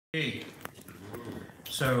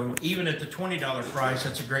So even at the $20 price,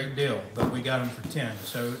 that's a great deal, but we got them for 10.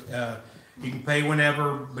 So you can pay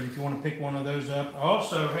whenever, but if you want to pick one of those up. I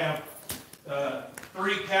also have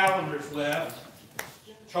 3 calendars left.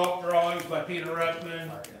 Chalk drawings by Peter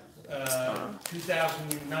Ruckman,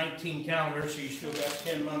 2019 calendar, so you still got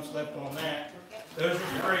 10 months left on that. Those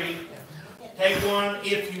are free. Take one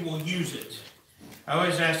if you will use it. I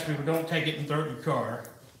always ask people, don't take it and throw it in your car.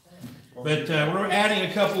 But we're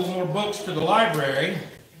adding a couple more books to the library,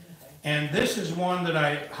 and this is one that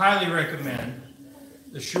I highly recommend,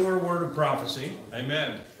 The Sure Word of Prophecy.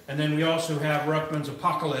 Amen. And then we also have Ruckman's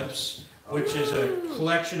Apocalypse, which is a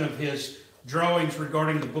collection of his drawings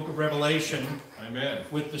regarding the book of Revelation. Amen.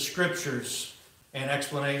 With the scriptures and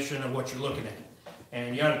explanation of what you're looking at.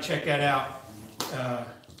 And you ought to check that out.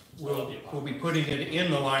 We'll be putting it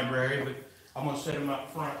in the library, but I'm going to set them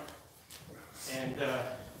up front. And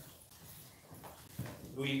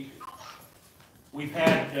we've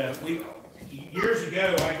had years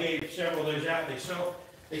ago I gave several of those out.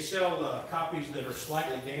 They sell copies that are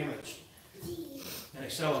slightly damaged, and they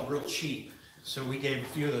sell them real cheap. So we gave a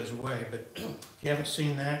few of those away. But if you haven't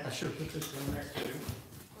seen that, I should have put this in there too.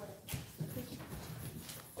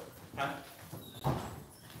 Huh? Oh,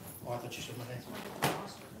 I thought you said my name.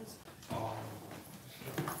 Oh.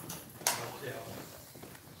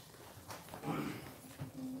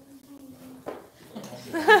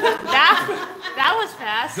 That was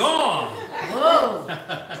fast. Gone. Whoa.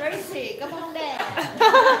 Tracy, come on down.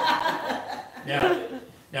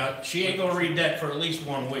 Now she ain't gonna read that for at least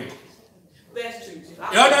 1 week. That's true.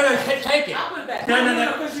 No, take it. I went back.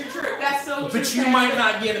 No. Because you're true. That's so true. But you might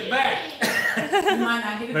not get it back. You might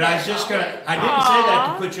not get it But back. I didn't say that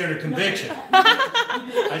to put you under conviction.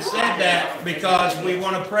 I said that because we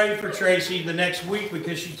want to pray for Tracy the next week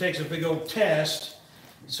because she takes a big old test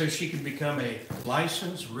so she can become a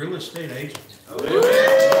licensed real estate agent.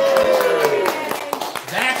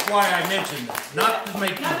 That's why I mentioned that, not to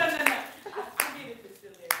make No. I get it. It's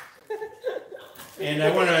still there. And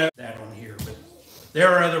I want to that on here, but there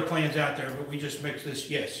are other plans out there, but we just mixed this.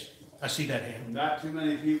 Yes, I see that hand. Not too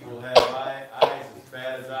many people have eyes as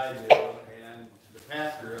bad as I do, and the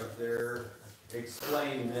pastor up there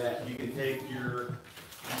explained that you can take your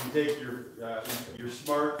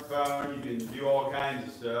smartphone, you can do all kinds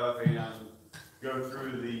of stuff, and go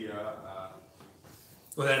through the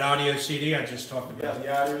Well, that audio CD I just talked about.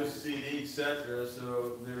 the audio CD, etc.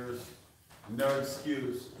 So there's no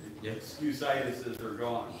excuse. Yeah. Excuse-itises are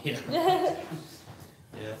gone. Yeah.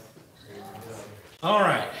 Yeah. All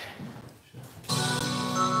right.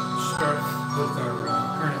 Start with our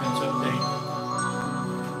current events update.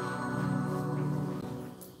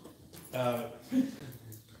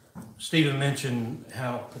 Stephen mentioned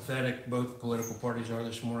how pathetic both political parties are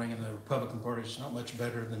this morning, and the Republican Party is not much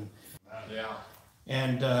better than. Yeah.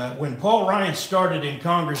 And when Paul Ryan started in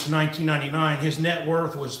Congress in 1999, his net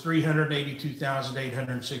worth was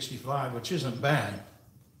 $382,865, which isn't bad.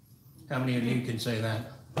 How many of you can say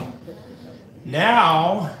that?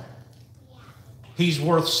 Now, he's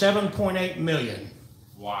worth $7.8 million.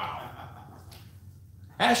 Wow.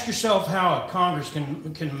 Ask yourself how a Congress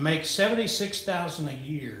can make $76,000 a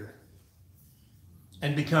year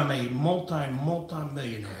and become a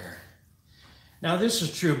multi-millionaire. Now, this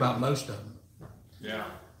is true about most of them. Yeah.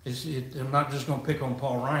 I'm not just going to pick on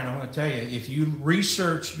Paul Ryan. I'm going to tell you, if you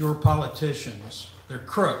research your politicians, they're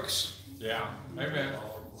crooks. Yeah. Amen.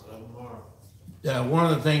 One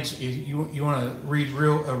of the things is you want to read you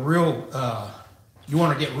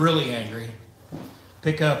want to get really angry.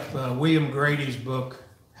 Pick up William Grady's book,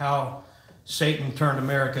 How Satan Turned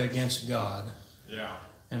America Against God. Yeah.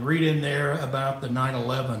 And read in there about the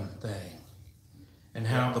 9/11 thing and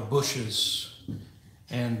how the Bushes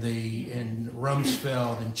and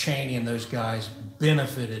Rumsfeld and Cheney and those guys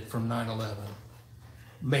benefited from 9/11,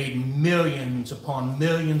 made millions upon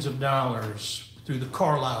millions of dollars through the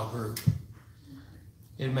Carlyle Group.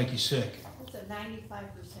 It'd make you sick. It's a 95%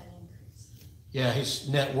 increase. Yeah, his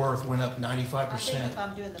net worth went up 95% I think if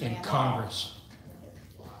I'm doing the in math. Congress.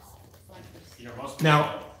 You know, most people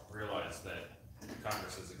Now- don't realize that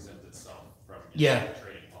Congress has exempted itself from Yeah.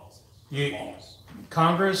 trading policies. You- Laws.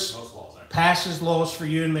 Congress Most laws are. passes laws for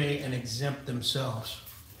you and me and exempt themselves.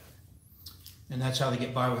 And that's how they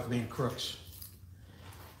get by with being crooks.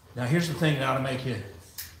 Now, here's the thing that ought to make you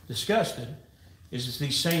disgusted, is that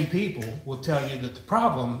these same people will tell you that the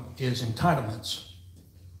problem is entitlements.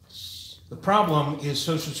 The problem is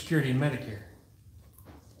Social Security and Medicare.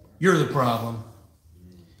 You're the problem.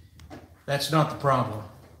 That's not the problem.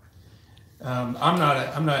 I'm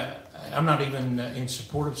not even in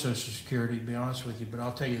support of Social Security, to be honest with you, but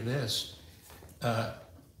I'll tell you this.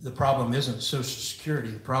 the problem isn't Social Security.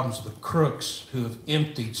 The problem's the crooks who have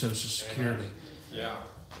emptied Social Security. Yeah.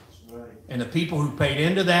 And the people who paid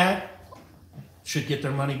into that should get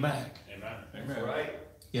their money back. Amen. Amen. Right?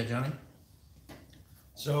 Yeah, Johnny?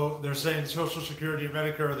 So they're saying Social Security and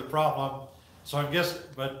Medicare are the problem. So I'm guessing,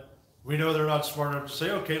 but we know they're not smart enough to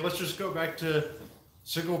say, okay, let's just go back to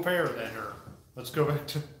single payer then, or let's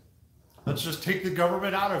just take the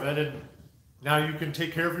government out of it, and now you can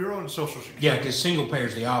take care of your own Social Security. Yeah, because single payer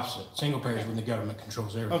is the opposite. Single payer is when the government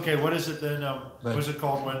controls everything. Okay, what is it then? But- What is it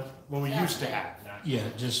called when we used to have? Yeah,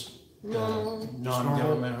 just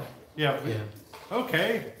non-governmental. Yeah. Yeah,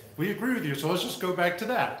 Okay, we agree with you. So let's just go back to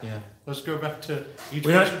that. yeah. Let's go back to each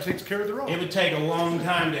We don't- person takes care of their It own. would take a long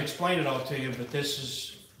time to explain it all to you, but this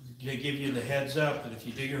is to give you the heads up that if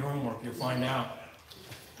you do your homework, you'll find out.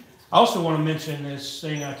 I also want to mention this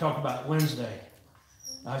thing I talked about Wednesday.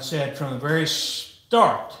 I said from the very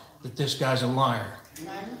start that this guy's a liar.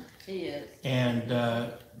 He is. And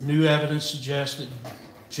new evidence suggests that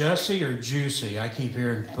Jussie or Juicy, I keep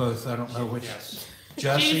hearing both, I don't know which.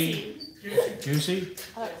 Jussie? Juicy?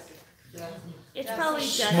 It's probably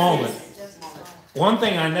just. Smollett. One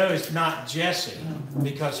thing I know is not Jesse,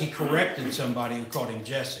 because he corrected somebody who called him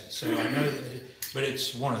Jesse. So I know that, but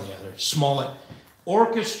it's one or the other. Smollett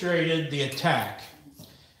orchestrated the attack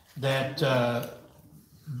that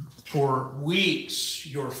for weeks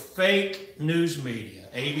your fake news media,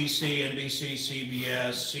 ABC, NBC,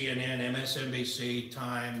 CBS, CNN, MSNBC,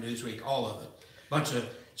 Time, Newsweek, all of it, bunch of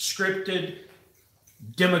scripted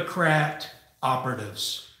Democrat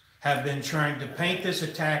operatives have been trying to paint this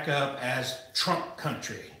attack up as Trump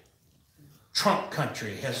country. Trump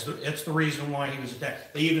country. It's the reason why he was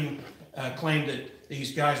attacked. They even claimed that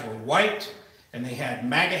these guys were white and they had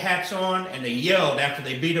MAGA hats on and they yelled after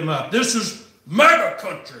they beat them up, "This is MAGA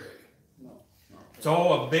country." It's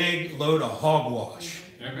all a big load of hogwash.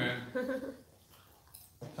 Amen.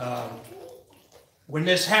 When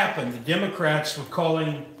this happened, the Democrats were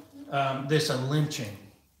calling this a lynching,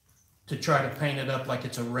 to try to paint it up like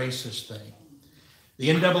it's a racist thing. The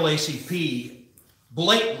NAACP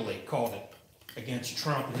blatantly called it against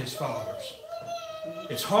Trump and his followers.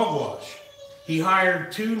 It's hogwash. He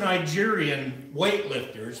hired 2 Nigerian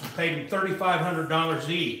weightlifters and paid them $3,500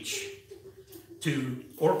 each to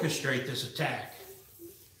orchestrate this attack.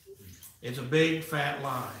 It's a big fat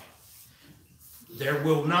lie. There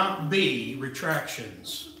will not be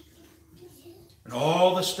retractions. And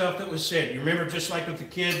all the stuff that was said, you remember just like with the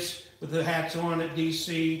kids with the hats on at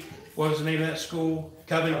DC, what was the name of that school?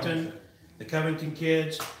 Covington, the Covington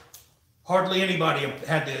kids. Hardly anybody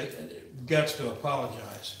had the guts to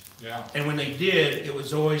apologize. Yeah. And when they did, it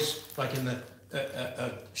was always like in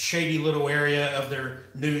a shady little area of their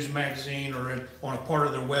news magazine or on a part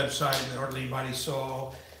of their website that hardly anybody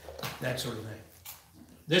saw, that sort of thing.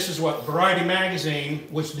 This is what Variety magazine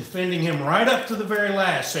was defending him right up to the very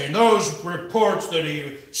last, saying those reports that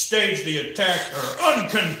he staged the attack are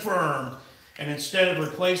unconfirmed. And instead of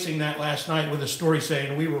replacing that last night with a story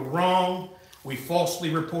saying we were wrong, we falsely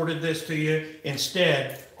reported this to you,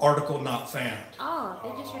 instead, article not found. Oh,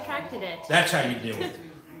 they just retracted it. That's how you deal with it.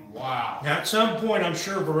 Wow. Now, at some point, I'm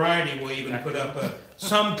sure Variety will even put up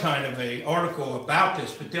some kind of a article about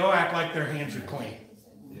this, but they'll act like their hands are clean.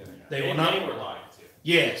 They will not. They were lying too.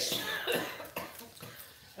 Yes.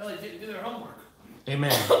 Hell, they didn't do their homework.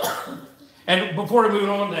 Amen. And before we move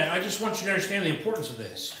on to that, I just want you to understand the importance of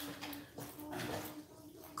this.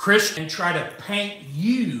 Christians try to paint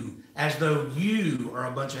you as though you are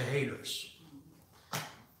a bunch of haters.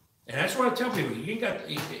 And that's what I tell people. You ain't got.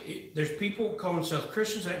 There's people calling themselves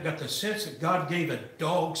Christians that got the sense that God gave a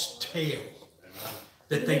dog's tail.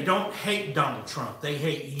 That they don't hate Donald Trump. They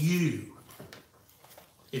hate you.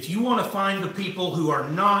 If you want to find the people who are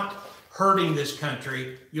not hurting this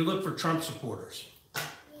country, you look for Trump supporters.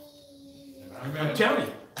 I'm Amen. telling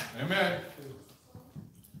you. Amen.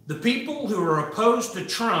 The people who are opposed to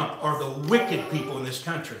Trump are the wicked people in this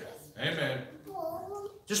country. Amen.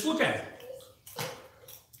 Just look at it.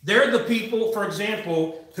 They're the people, for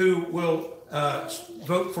example, who will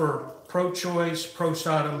vote for pro-choice,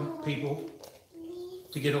 pro-Sodom people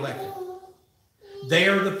to get elected. They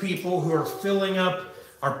are the people who are filling up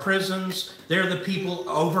our prisons. They're the people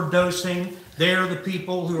overdosing. They're the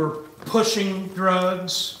people who are pushing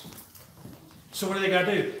drugs. So what do they got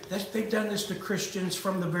to do? They've done this to Christians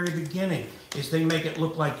from the very beginning, is they make it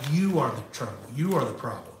look like you are the trouble. You are the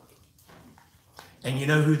problem. And you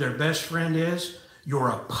know who their best friend is? Your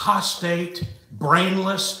apostate,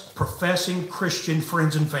 brainless, professing Christian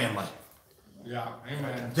friends and family. Yeah.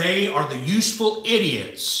 Amen. They are the useful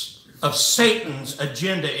idiots of Satan's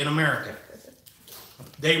agenda in America.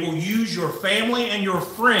 They will use your family and your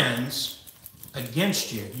friends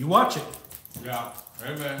against you. You watch it. Yeah.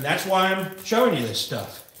 Amen. That's why I'm showing you this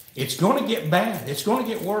stuff. It's going to get bad. It's going to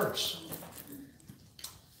get worse.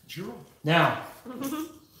 Sure. Now,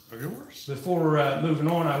 Or yours. before moving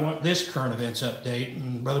on, I want this current events update.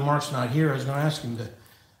 And Brother Mark's not here. I was going to ask him to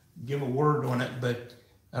give a word on it, but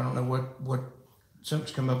I don't know what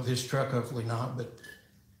something's come up with his truck. Hopefully not. But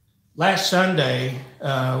last Sunday,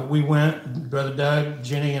 we went, Brother Doug,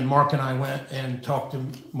 Jenny, and Mark and I went and talked to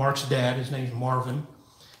Mark's dad. His name's Marvin.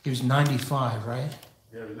 He was 95, right?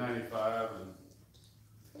 Yeah, the 95 and.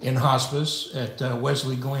 In hospice at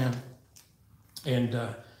Wesley Glen. And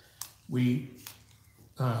we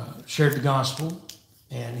shared the gospel,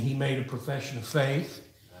 and he made a profession of faith.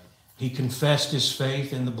 He confessed his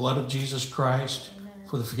faith in the blood of Jesus Christ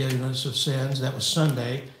for the forgiveness of sins. That was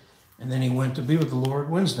Sunday. And then he went to be with the Lord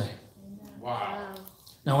Wednesday. Wow.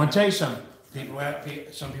 Now, I want to tell you something.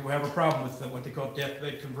 Some people have a problem with what they call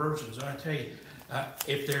deathbed conversions. I tell you,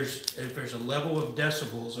 if there's a level of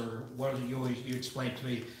decibels, or what you explained to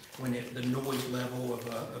me, when the noise level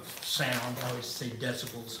of sound, I always say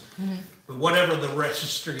decibels, but whatever the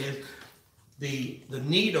register is, the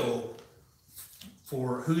needle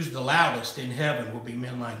for who's the loudest in heaven will be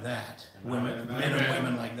men like that, men and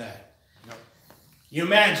women like that. You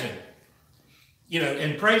imagine,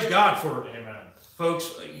 and praise God for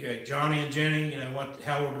folks, Johnny and Jenny.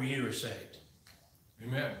 How old were you were saved?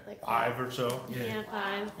 Amen. Like 5 or so. Yeah,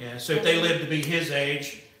 5. Yeah, so if they lived to be his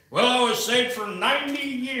age, well, I was saved for 90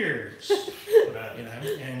 years,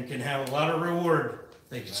 and can have a lot of reward.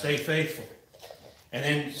 They can stay faithful. And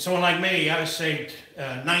then someone like me, I was saved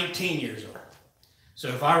 19 years old. So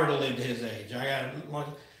if I were to live to his age,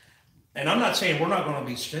 and I'm not saying we're not going to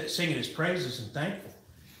be singing his praises and thankful,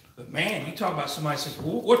 but man, you talk about somebody says,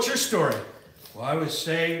 well, what's your story? Well, I was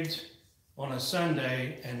saved on a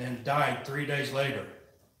Sunday and then died 3 days later.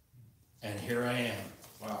 And here I am.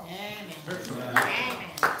 Wow.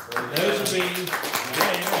 Those would be,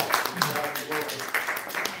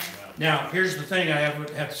 Now, here's the thing I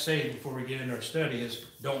have to say before we get into our study is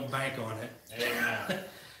don't bank on it. Amen.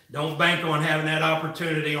 Don't bank on having that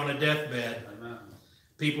opportunity on a deathbed.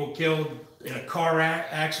 People killed in a car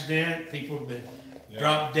accident. People have been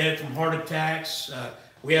dropped dead from heart attacks.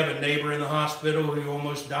 We have a neighbor in the hospital who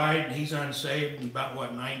almost died, and he's unsaved, and about,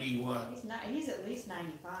 91? He's at least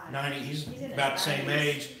 95. 90, he's in about the his same 90s.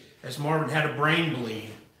 age as Marvin, had a brain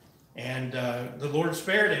bleed. And the Lord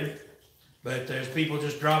spared him, but there's people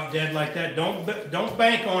just drop dead like that. Don't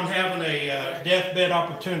bank on having a deathbed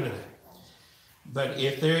opportunity. But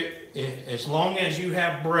as long as you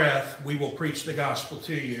have breath, we will preach the gospel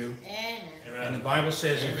to you. And the Bible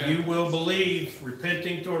says if you will believe,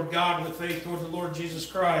 repenting toward God with faith toward the Lord Jesus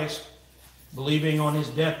Christ, believing on his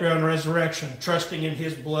death, burial, and resurrection, trusting in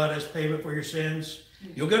his blood as payment for your sins,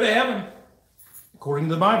 you'll go to heaven. According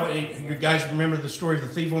to the Bible. You guys remember the story of the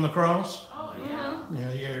thief on the cross? Oh, yeah.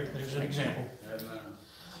 Yeah, there's an example.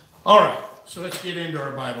 All right, so let's get into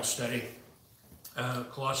our Bible study.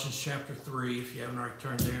 Colossians chapter 3, if you haven't already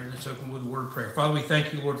turned there, let's open with a word of prayer. Father, we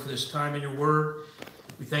thank you, Lord, for this time in your word.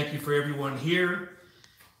 We thank you for everyone here.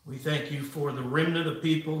 We thank you for the remnant of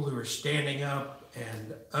people who are standing up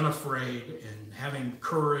and unafraid and having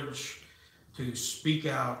courage to speak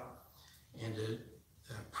out and to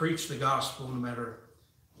preach the gospel no matter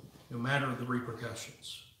the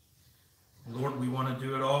repercussions. And Lord, we want to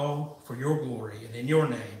do it all for your glory and in your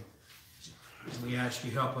name. And we ask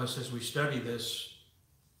you help us as we study this.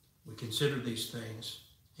 We consider these things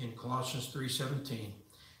in Colossians 3:17.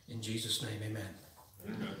 In Jesus' name, amen.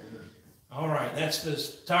 Amen. All right, that's the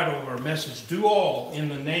title of our message. Do all in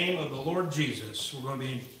the name of the Lord Jesus. We're going to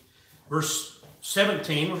be in verse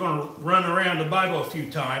 17. We're going to run around the Bible a few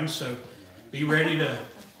times, so be ready to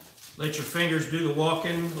let your fingers do the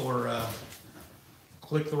walking or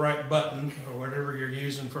click the right button or whatever you're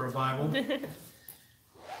using for a Bible.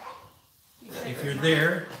 If you're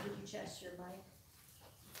there. Did you test your mic?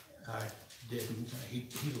 I didn't. He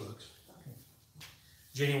looks.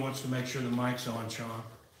 Jenny wants to make sure the mic's on, Sean.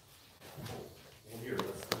 Well, here,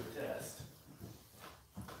 let's do the test.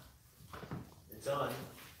 It's on.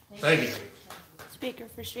 Thank you. Speaker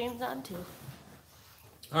for streams on too.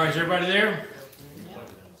 All right, is everybody there?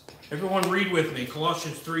 Everyone read with me,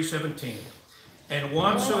 Colossians 3:17. And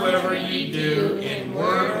whatsoever ye do in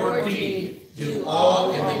word or deed, do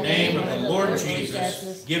all in the name of the Lord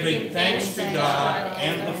Jesus, giving thanks to God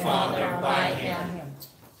and the Father by him.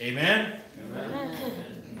 Amen?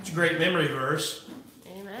 It's a great memory verse.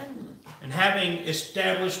 Amen. And having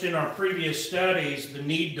established in our previous studies the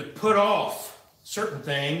need to put off certain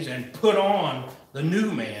things and put on the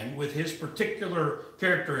new man, with his particular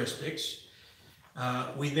characteristics,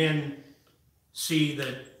 we then see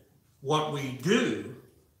that what we do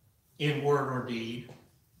in word or deed,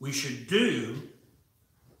 we should do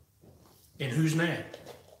in whose name?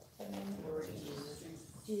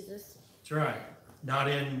 Jesus. That's right. Not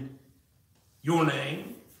in your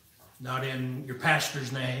name, not in your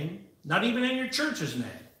pastor's name, not even in your church's name.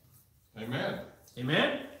 Amen.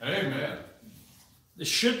 Amen? Amen. This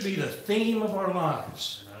should be the theme of our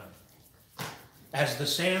lives. As the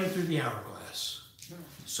sand through the hourglass,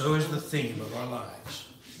 so is the theme of our lives.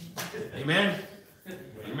 Amen?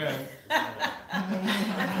 Amen.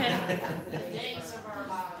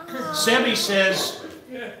 Sebi says,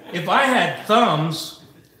 if I had thumbs,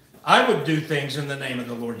 I would do things in the name of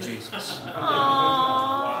the Lord Jesus.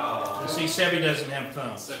 See, Sebi doesn't have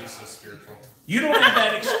thumbs. Sebi's so spiritual. You don't have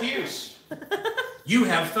that excuse. You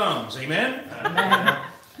have thumbs. Amen?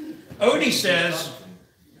 Odie says,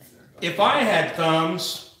 if I had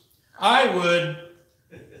thumbs, I would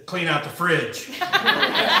clean out the fridge.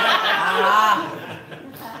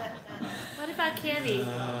 What about Candy?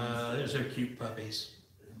 Those are cute puppies.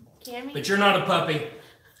 Cammy? But you're not a puppy.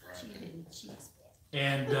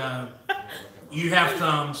 And you have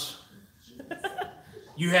thumbs.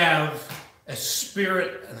 You have a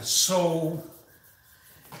spirit and a soul.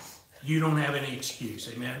 You don't have any excuse.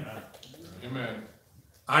 Amen? Amen.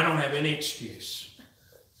 I don't have any excuse.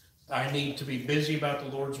 I need to be busy about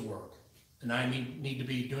the Lord's work. And I need to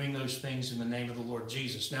be doing those things in the name of the Lord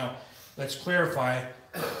Jesus. Now, let's clarify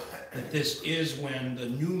that this is when the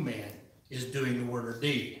new man is doing the word or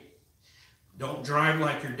deed. Don't drive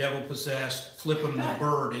like you're devil-possessed. Flip him the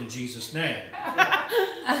bird in Jesus' name.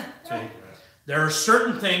 See? There are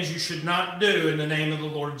certain things you should not do in the name of the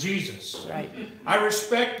Lord Jesus. Right. I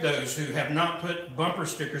respect those who have not put bumper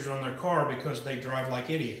stickers on their car because they drive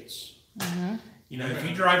like idiots. Mm-hmm. You know, if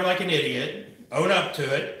you drive like an idiot, own up to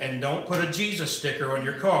it, and don't put a Jesus sticker on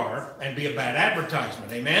your car and be a bad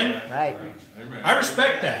advertisement. Amen? Right. Amen. I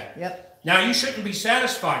respect that. Yep. Now, you shouldn't be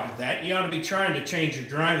satisfied with that. You ought to be trying to change your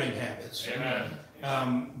driving habits. Amen.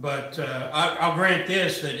 But I'll grant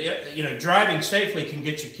this, that driving safely can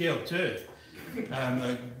get you killed too.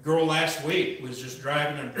 A girl last week was just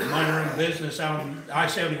driving and minding her own business out on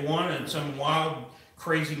I-71, and some wild,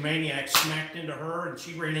 crazy maniac smacked into her, and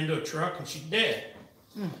she ran into a truck, and she's dead.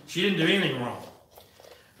 She didn't do anything wrong.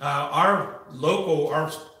 Our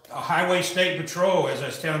Highway State Patrol, as I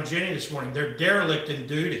was telling Jenny this morning, they're derelict in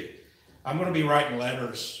duty. I'm going to be writing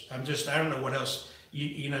letters. I don't know what else.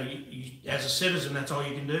 You as a citizen, that's all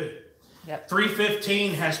you can do. Yep.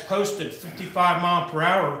 315 has posted 55 mile per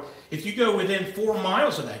hour. If you go within 4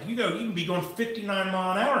 miles of that, you can be going 59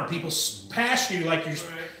 mile an hour, and people pass you like you're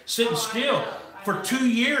sitting still. For 2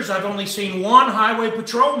 years, I've only seen one highway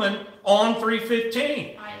patrolman on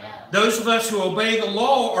 315. Those of us who obey the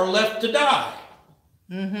law are left to die.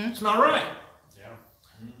 Mm-hmm. It's not right.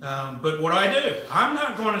 But what I do, I'm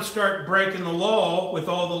not going to start breaking the law with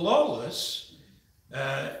all the lawless.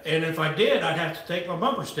 And if I did, I'd have to take my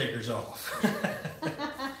bumper stickers off.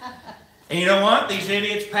 And you know what? These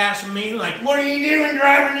idiots passing me like, what are you doing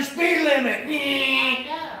driving the speed limit?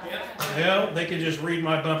 Well, they could just read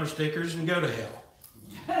my bumper stickers and go to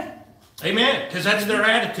hell. Amen. Because that's their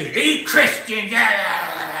attitude. You Christians.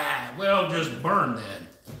 Well, just burn then.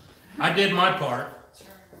 I did my part.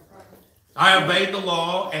 I obeyed the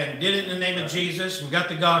law and did it in the name of Jesus and got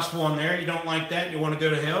the gospel on there. You don't like that? You want to go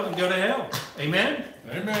to hell? Then go to hell. Amen?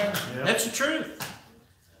 Amen. That's the truth.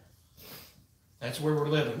 That's where we're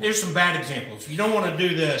living. Here's some bad examples. You don't want to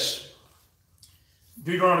do this.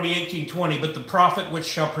 Deuteronomy 18:20, but the prophet which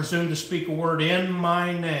shall presume to speak a word in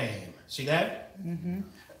my name. See that? Mm-hmm.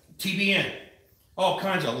 TBN. All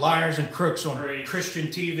kinds of liars and crooks on Christian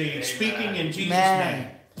TV. Amen. Speaking in Jesus' name.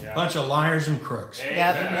 Yeah. Bunch of liars and crooks.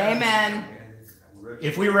 Yep. Amen.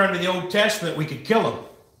 If we were under the Old Testament, we could kill them.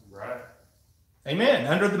 Right. Amen.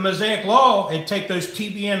 Under the Mosaic law, it'd take those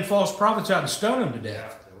TBN false prophets out and stone them to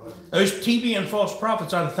death. Those TBN false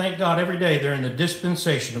prophets ought to thank God every day they're in the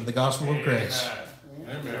dispensation of the gospel of grace.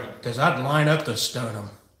 Because I'd line up to stone them.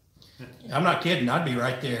 I'm not kidding. I'd be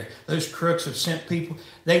right there. Those crooks have sent people.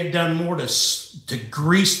 They've done more to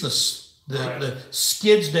grease the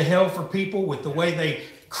skids to hell for people with the way they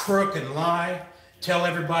crook and lie. Tell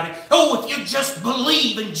everybody, oh, if you just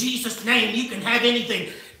believe in Jesus' name, you can have anything.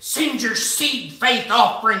 Send your seed faith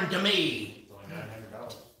offering to me.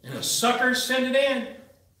 And the suckers send it in.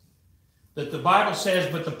 That the Bible says,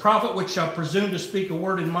 but the prophet which shall presume to speak a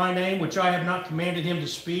word in my name, which I have not commanded him to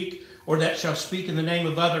speak, or that shall speak in the name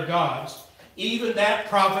of other gods, even that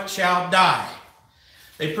prophet shall die.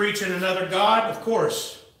 They preach in another God, of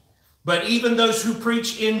course. But even those who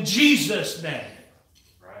preach in Jesus' name,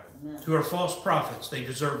 Right. who are false prophets, they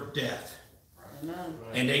deserve death. Amen.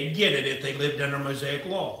 And they get it if they lived under Mosaic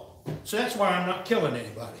law. So that's why I'm not killing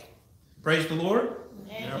anybody. Praise the Lord.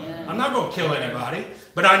 Amen. I'm not going to kill anybody,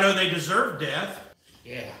 but I know they deserve death.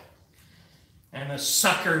 Yeah. And the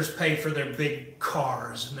suckers pay for their big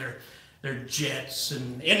cars and their jets.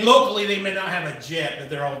 And locally they may not have a jet, but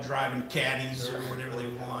they're all driving caddies or whatever they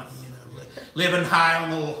want. You know, living high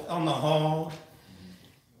on the hog.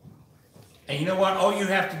 And you know what? All you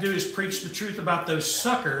have to do is preach the truth about those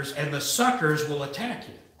suckers, and the suckers will attack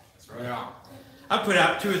you. That's right. Yeah. I put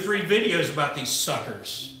out 2 or 3 videos about these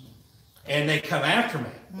suckers, and they come after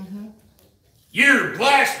me. You're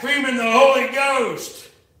blaspheming the Holy Ghost.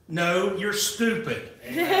 No, you're stupid.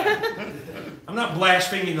 I'm not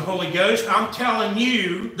blaspheming the Holy Ghost. I'm telling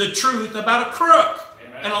you the truth about a crook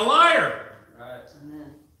and a liar. Right.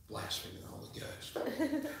 Blaspheming the Holy Ghost.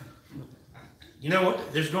 You know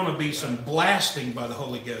what? There's going to be some blasting by the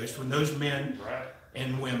Holy Ghost when those men Right.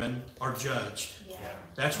 and women are judged. Yeah.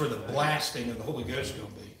 That's where the blasting of the Holy Ghost is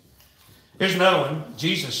going to be. Here's another one,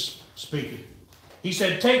 Jesus speaking. He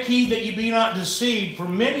said, take heed that ye be not deceived, for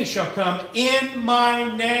many shall come in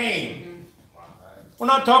my name. We're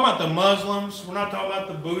not talking about the Muslims. We're not talking about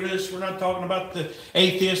the Buddhists. We're not talking about the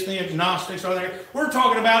atheists, the agnostics. We're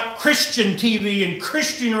talking about Christian TV and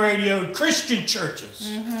Christian radio and Christian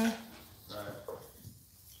churches.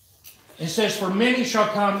 It says, for many shall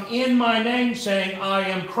come in my name, saying, I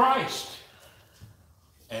am Christ.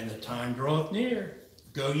 And the time draweth near.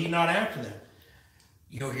 Go ye not after them.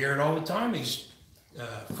 You'll hear it all the time. These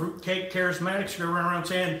fruitcake charismatics go around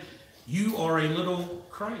saying, you are a little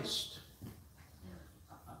Christ.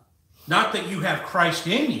 Not that you have Christ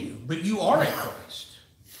in you, but you are a Christ.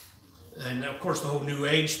 And of course, the whole New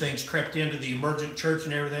Age thing's crept into the emergent church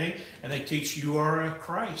and everything, and they teach you are a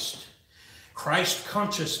Christ. Christ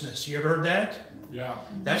consciousness. You ever heard that? Yeah.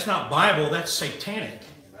 That's not Bible, that's satanic.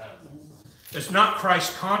 It's not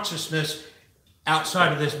Christ consciousness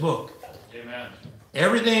outside of this book. Amen.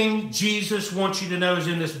 Everything Jesus wants you to know is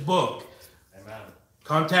in this book. Amen.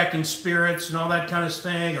 Contacting spirits and all that kind of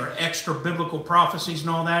thing, or extra biblical prophecies and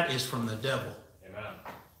all that is from the devil.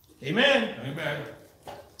 Amen. Amen. Amen.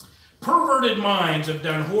 Perverted minds have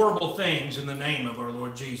done horrible things in the name of our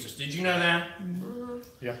Lord Jesus. Did you know that?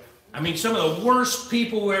 Yeah. I mean, some of the worst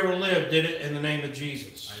people who ever lived did it in the name of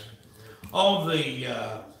Jesus. All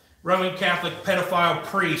the Roman Catholic pedophile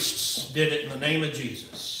priests did it in the name of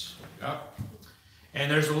Jesus. Yeah. And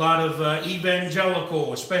there's a lot of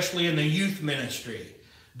evangelical, especially in the youth ministry,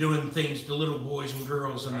 doing things to little boys and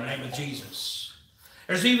girls in the name of Jesus.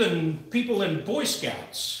 There's even people in Boy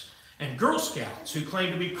Scouts and Girl Scouts who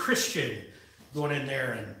claim to be Christian going in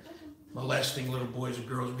there and molesting little boys and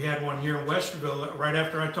girls. We had one here in Westerville right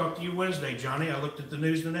after I talked to you Wednesday, Johnny. I looked at the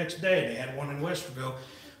news the next day. They had one in Westerville.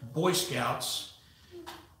 Boy Scouts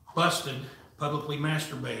busted publicly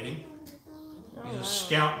masturbating. He's a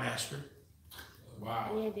scoutmaster.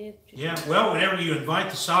 Wow. Yeah, well, whenever you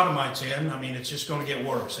invite the sodomites in, I mean, it's just going to get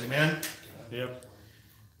worse. Amen? Yep.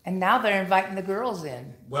 And now they're inviting the girls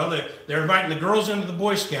in. Well, they're inviting the girls into the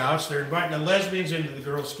Boy Scouts. They're inviting the lesbians into the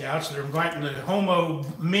Girl Scouts. They're inviting the homo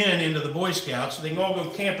men into the Boy Scouts so they can all go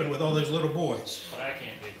camping with all those little boys. But I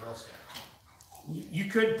can't be a Girl Scout. You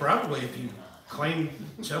could probably if you claim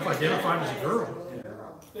self-identified as a girl.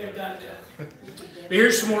 They've done that. But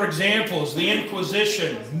here's some more examples. The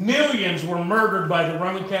Inquisition. Millions were murdered by the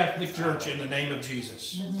Roman Catholic Church in the name of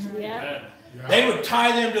Jesus. Amen. They would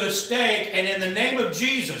tie them to a stake and in the name of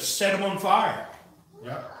Jesus set them on fire.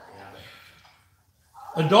 Yeah.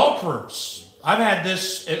 Adulterers. I've had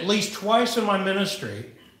this at least twice in my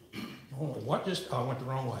ministry. Oh, what just? I went the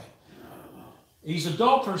wrong way. These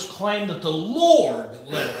adulterers claim that the Lord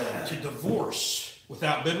led them to divorce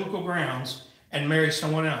without biblical grounds and marry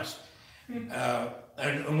someone else.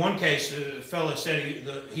 And in one case, a fellow said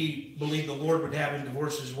he believed the Lord would have him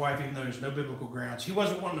divorce his wife even though there's no biblical grounds. He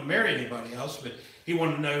wasn't wanting to marry anybody else, but he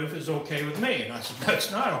wanted to know if it's okay with me. And I said, no,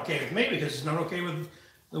 it's not okay with me because it's not okay with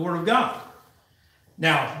the Word of God.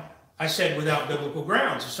 Now, I said without biblical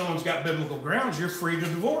grounds. If someone's got biblical grounds, you're free to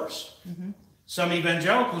divorce. Some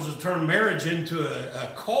evangelicals have turned marriage into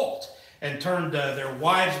a cult and turned their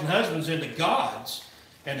wives and husbands into gods.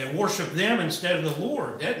 And they worship them instead of the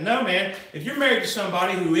Lord. No, man. If you're married to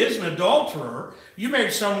somebody who is an adulterer, you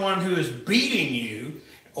married someone who is beating you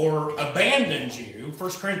or abandons you,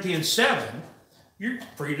 1 Corinthians 7, you're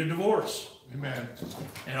free to divorce. Amen.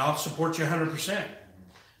 And I'll support you 100%.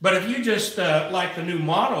 But if you just, like the new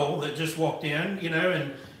model that just walked in, you know,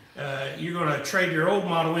 and you're going to trade your old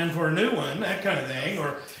model in for a new one, that kind of thing.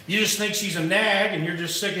 Or you just think she's a nag and you're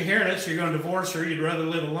just sick of hearing it, so you're going to divorce her, you'd rather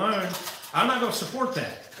live alone. I'm not going to support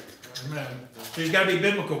that. Amen. There's got to be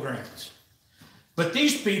biblical grounds. But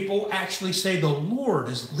these people actually say the Lord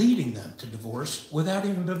is leading them to divorce without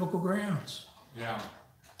even biblical grounds. Yeah.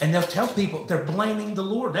 And they'll tell people they're blaming the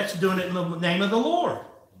Lord. That's doing it in the name of the Lord.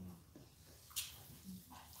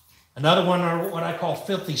 Another one are what I call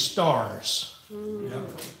filthy stars. Yeah.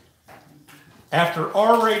 After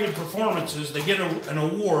R-rated performances, they get an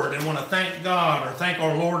award and want to thank God or thank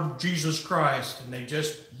our Lord Jesus Christ. And they've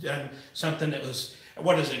just done something that was,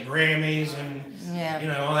 what is it, Grammys and, you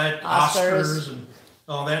know, all that, Oscars and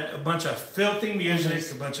all that. A bunch of filthy music,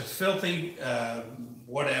 a bunch of filthy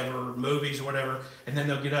whatever, movies or whatever. And then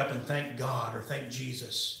they'll get up and thank God or thank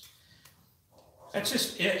Jesus. That's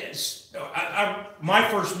just, my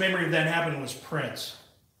first memory of that happening was Prince.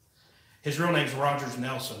 His real name's Rogers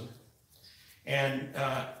Nelson. And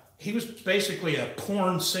he was basically a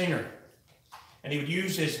porn singer. And he would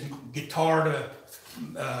use his guitar to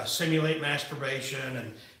simulate masturbation.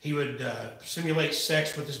 And he would simulate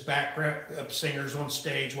sex with his background singers on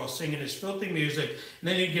stage while singing his filthy music. And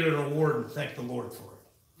then he'd get an award and thank the Lord for it.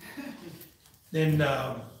 Then,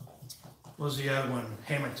 what was the other one?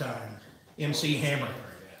 Hammer Time. MC Hammer.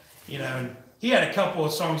 You know, and he had a couple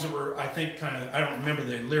of songs that were, I think, kind of, I don't remember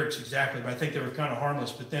the lyrics exactly, but I think they were kind of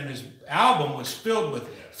harmless. But then his album was filled with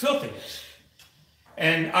filthiness.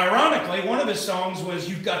 And ironically, one of his songs was,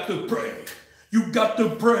 "You got to pray. You got to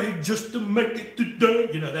pray just to make it today."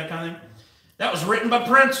 You know, that kind of thing. That was written by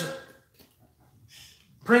Prince.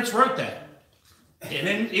 Prince wrote that. And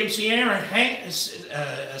then MC Hammer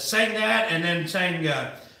sang that and then sang,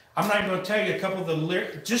 I'm not even going to tell you a couple of the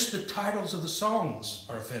lyrics, just the titles of the songs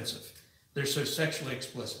are offensive. They're so sexually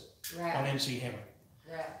explicit on MC Hammer.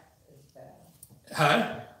 Rap is bad.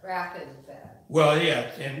 Huh? Rap is bad. Well,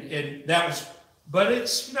 yeah, and that was, but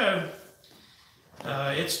it's, you know,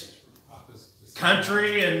 it's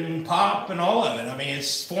country and pop and all of it. I mean,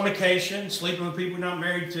 it's fornication, sleeping with people you're not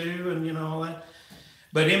married to, and, you know, all that.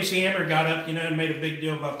 But MC Hammer got up, you know, and made a big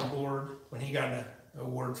deal about the Lord when he got an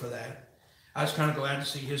award for that. I was kind of glad to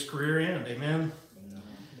see his career end, amen?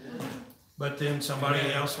 But then somebody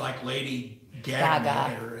else like Lady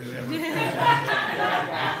Gaga or whoever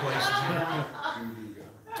replaces him.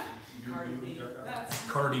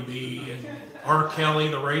 Cardi B and R. Kelly,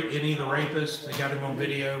 any of the rapists, they got him on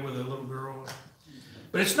video with a little girl.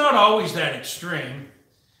 But it's not always that extreme.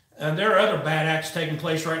 There are other bad acts taking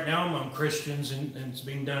place right now among Christians, and it's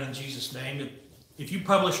being done in Jesus' name. If you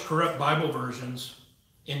publish corrupt Bible versions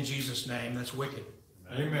in Jesus' name, that's wicked.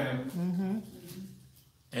 Amen. Mm-hmm.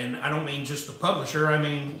 And I don't mean just the publisher. I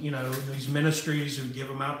mean, you know, these ministries who give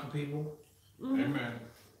them out to people. Amen.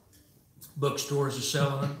 Bookstores are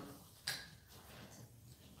selling them.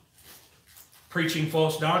 Preaching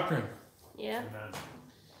false doctrine. Yeah.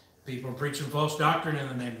 People are preaching false doctrine in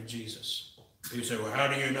the name of Jesus. You say, well, how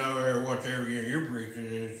do you know what you're preaching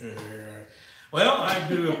is? Well, I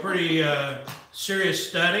do a pretty serious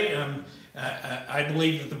study. I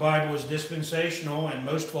believe that the Bible is dispensational, and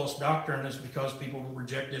most false doctrine is because people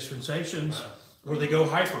reject dispensations or they go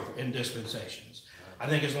hyper in dispensations. I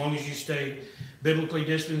think as long as you stay biblically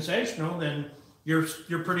dispensational, then you're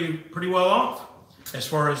pretty well off as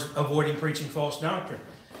far as avoiding preaching false doctrine.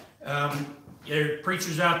 There are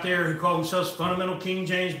preachers out there who call themselves fundamental King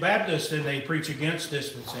James Baptists, and they preach against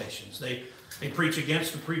dispensations. They preach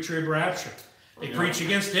against the pre-trib rapture. They preach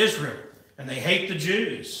against Israel, and they hate the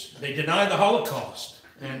Jews. They deny the Holocaust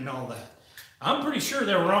and all that. I'm pretty sure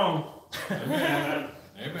they're wrong. Amen.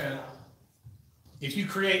 Amen. If you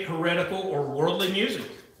create heretical or worldly music,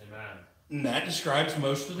 Amen. and that describes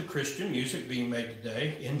most of the Christian music being made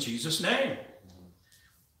today in Jesus' name.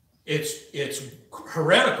 It's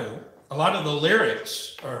heretical. A lot of the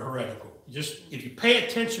lyrics are heretical. Just if you pay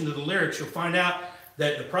attention to the lyrics, you'll find out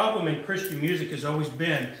that the problem in Christian music has always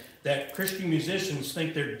been that Christian musicians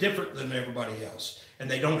think they're different than everybody else,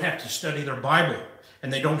 and they don't have to study their Bible,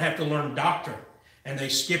 and they don't have to learn doctrine, and they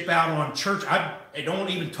skip out on church. They don't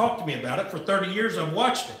even talk to me about it. For 30 years, I've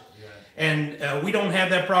watched it. And we don't have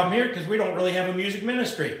that problem here because we don't really have a music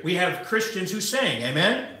ministry. We have Christians who sing,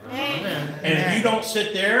 amen? Amen. And if you don't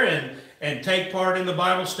sit there and take part in the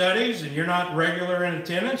Bible studies, and you're not regular in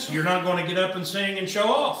attendance, you're not going to get up and sing and show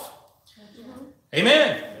off.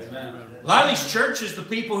 Amen. Amen. A lot of these churches, the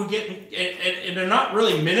people who get, and they're not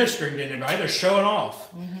really ministering to anybody, they're showing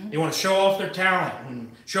off. They want to show off their talent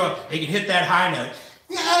and show off. They can hit that high note.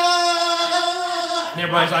 And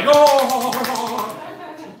everybody's like, oh.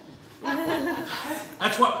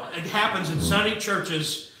 That's what happens in Sunday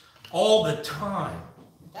churches all the time.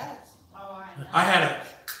 That's, Oh, I know. I had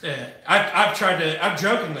I've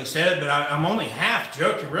jokingly said it, but I'm only half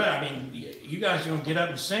joking, really. I mean, you guys are going to get up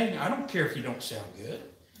and sing. I don't care if you don't sound good,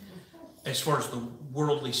 as far as the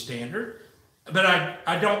worldly standard. But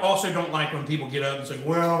I don't like when people get up and say,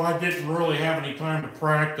 well, I didn't really have any time to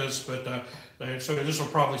practice, but so this will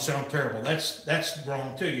probably sound terrible. That's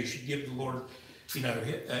wrong too. You should give the Lord,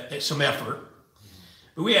 some effort.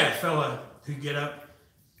 But we had a fella who get up,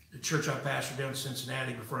 the church I pastored down in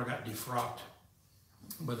Cincinnati before I got defrocked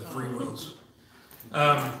by the free wills.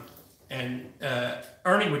 And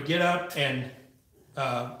Ernie would get up and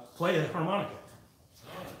play the harmonica.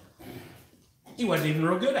 He wasn't even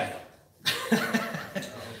real good at it.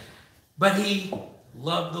 But he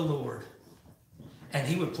loved the Lord. And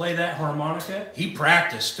he would play that harmonica. He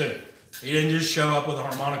practiced too. He didn't just show up with a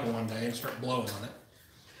harmonica one day and start blowing on it.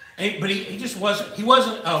 But he just wasn't,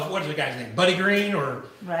 what's the guy's name? Buddy Green or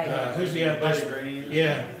right. Who's the other? Buddy Green.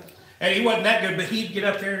 Yeah. And he wasn't that good, but he'd get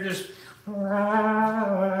up there and just,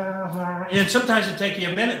 and sometimes it'd take you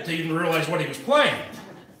a minute to even realize what he was playing.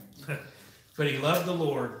 But he loved the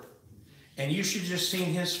Lord. And you should just see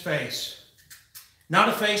his face. Not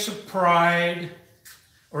a face of pride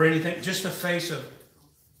or anything, just a face of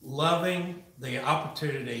loving the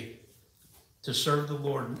opportunity to serve the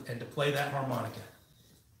Lord and to play that harmonica.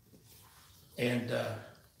 And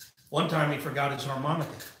one time he forgot his harmonica.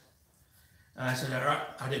 And I said,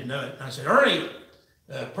 I didn't know it. And I said, Ernie,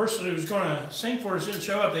 the person who was going to sing for us didn't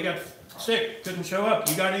show up. They got sick, couldn't show up.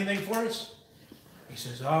 You got anything for us? He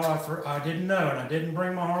says, I didn't know, and I didn't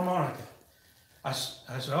bring my harmonica. I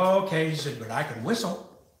said, oh, okay. He said, but I can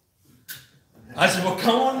whistle. I said, well,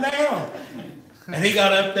 come on down. And he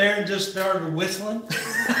got up there and just started whistling.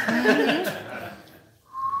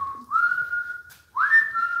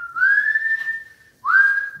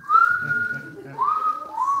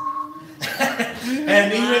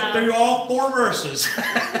 And he went through all 4 verses.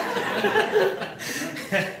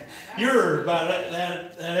 You're about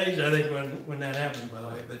that age, I think, when that happened, by the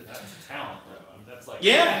way. But That's talent, though. I mean, that's like.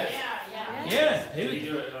 yeah. Yeah. He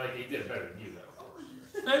do it like he did better than you,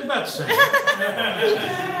 though. I was about to say.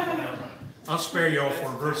 I'll spare you all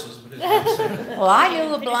 4 verses, but it's about to say. Well, I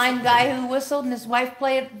knew a blind guy who whistled and his wife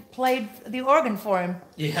played the organ for him.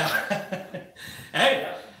 Yeah. Hey,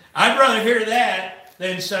 I'd rather hear that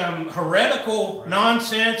than some heretical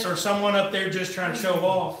nonsense or someone up there just trying to show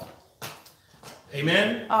off.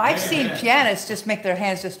 Amen? Oh, I've seen pianists just make their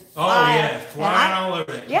hands just Oh, fly. yeah, flying all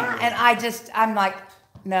over that. Yeah, and I'm like,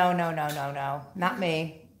 no, not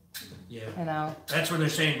me. Yeah. You know. That's when they're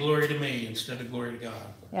saying glory to me instead of glory to God.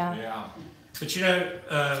 Yeah. Yeah. But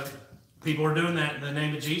people are doing that in the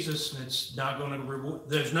name of Jesus, and it's not going to reward.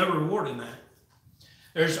 There's no reward in that.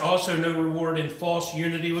 There's also no reward in false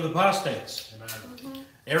unity with apostates.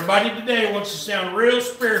 Everybody today wants to sound real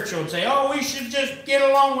spiritual and say, oh, we should just get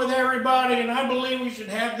along with everybody, and I believe we should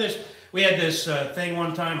have this. We had this thing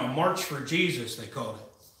one time, a March for Jesus, they called it.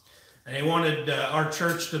 And they wanted our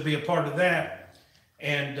church to be a part of that.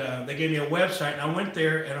 And they gave me a website, and I went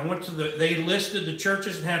there, and I went to they listed the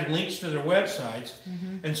churches and had links to their websites.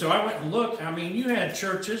 Mm-hmm. And so I went and looked. I mean, you had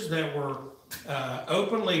churches that were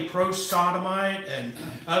openly pro-sodomite, and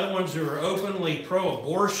other ones who were openly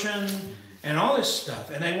pro-abortion, and all this stuff.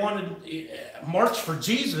 And they wanted March for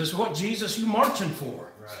Jesus. What Jesus you marching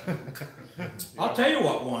for? Right. I'll tell you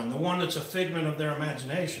what one. The one that's a figment of their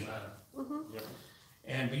imagination. Mm-hmm.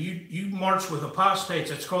 And you march with apostates.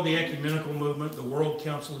 That's called the ecumenical movement, the World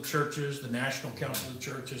Council of Churches, the National Council of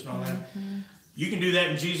Churches, and all that. Mm-hmm. You can do that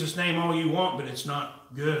in Jesus' name all you want, but it's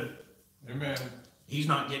not good. Amen. He's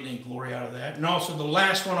not getting any glory out of that. And also the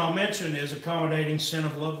last one I'll mention is accommodating sin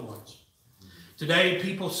of loved ones. Today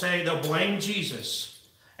people say, they'll blame Jesus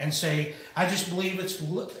and say, I just believe it's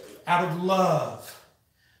out of love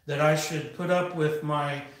that I should put up with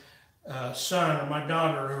my son or my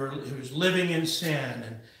daughter who's living in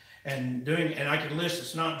sin and doing, and I could list,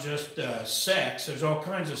 it's not just sex, there's all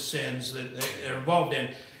kinds of sins that they're involved in,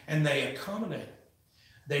 and they accommodate.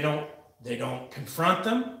 They don't confront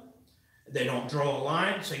them. They don't draw a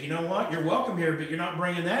line and say, you know what, you're welcome here, but you're not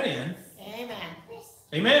bringing that in. Amen.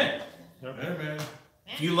 Amen. Amen.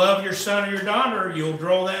 If you love your son or your daughter, you'll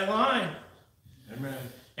draw that line. Amen.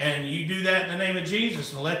 And you do that in the name of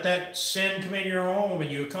Jesus and let that sin come into your home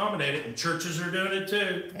and you accommodate it. And churches are doing it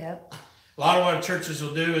too. Yep. A lot of what churches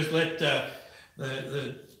will do is let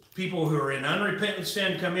the people who are in unrepentant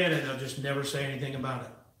sin come in, and they'll just never say anything about it.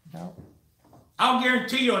 No. I'll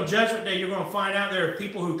guarantee you on Judgment Day, you're going to find out there are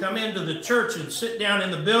people who come into the church and sit down in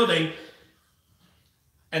the building,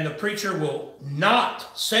 and the preacher will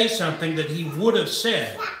not say something that he would have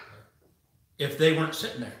said if they weren't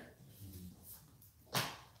sitting there.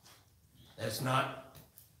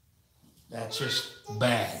 That's just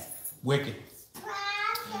bad, wicked.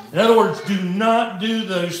 In other words, do not do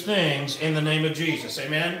those things in the name of Jesus.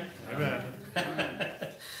 Amen? Amen.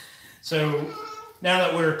 So, now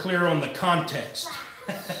that we're clear on the context.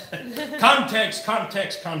 Context.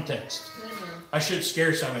 I should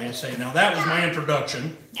scare somebody and say, now that was my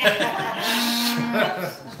introduction.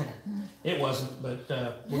 It wasn't, but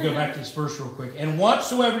we'll go back to this verse real quick. And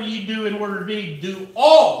whatsoever ye do in word or deed, do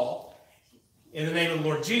all in the name of the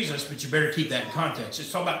Lord Jesus, but you better keep that in context.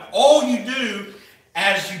 It's talking about all you do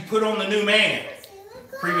as you put on the new man.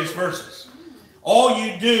 Previous verses. All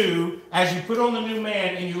you do as you put on the new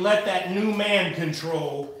man and you let that new man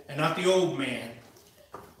control and not the old man.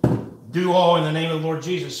 Do all in the name of the Lord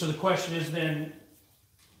Jesus. So the question is then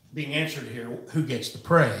being answered here, who gets the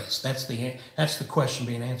praise? That's the question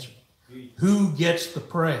being answered. Who gets the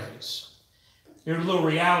praise? Here's a little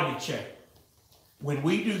reality check. When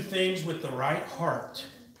we do things with the right heart,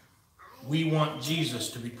 we want Jesus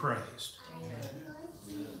to be praised.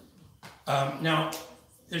 Now,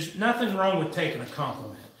 there's nothing wrong with taking a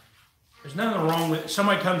compliment. There's nothing wrong with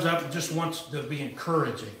somebody comes up and just wants to be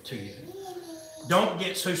encouraging to you. Don't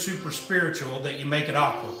get so super spiritual that you make it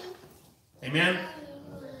awkward. Amen?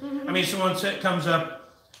 I mean, someone comes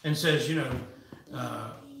up and says,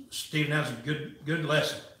 Stephen, that was a good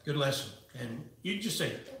lesson. And you just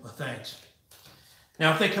say, well, thanks.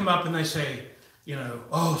 Now, if they come up and they say,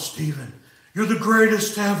 oh, Stephen, you're the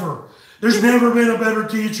greatest ever. There's never been a better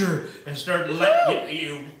teacher. And start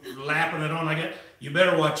you lapping it on like that. You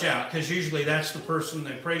better watch out, because usually that's the person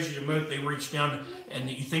that praises you most. They reach down and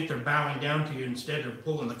you think they're bowing down to you. Instead, they're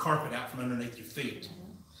pulling the carpet out from underneath your feet.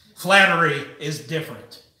 Flattery is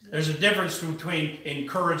different. There's a difference between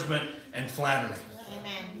encouragement and flattery.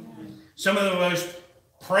 Amen. Some of the most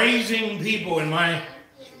praising people in my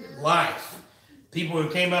life, people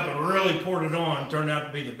who came up and really poured it on, turned out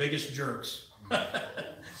to be the biggest jerks.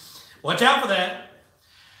 Watch out for that.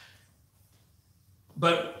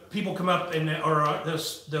 But people come up and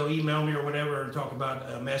they'll email me or whatever and talk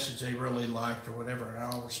about a message they really liked or whatever, and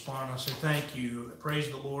I'll respond. I'll say, thank you. Praise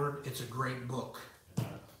the Lord. It's a great book.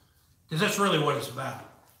 Because that's really what it's about.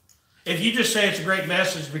 If you just say it's a great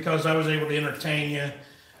message because I was able to entertain you,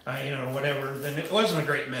 or whatever, then it wasn't a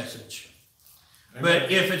great message. Amen.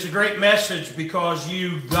 But if it's a great message because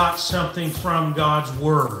you got something from God's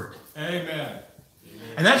Word. Amen.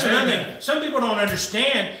 And that's another thing. Some people don't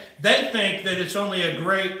understand. They think that it's only a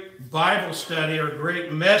great Bible study or a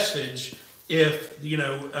great message if, you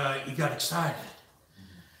got excited.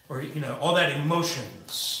 Or, all that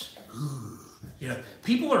emotions. Ooh.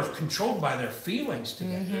 People are controlled by their feelings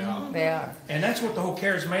today. Mm-hmm. They are. And that's what the whole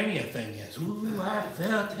charismania thing is. Ooh, I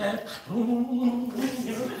felt that. Ooh.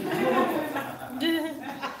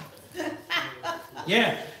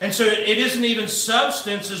 Yeah. And so it isn't even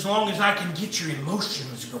substance as long as I can get your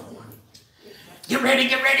emotions going. Get ready.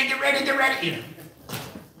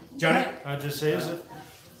 Johnny? I just say,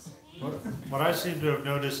 what I seem to have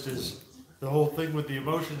noticed is the whole thing with the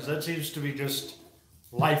emotions, that seems to be just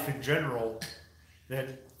life in general.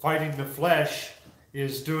 That fighting the flesh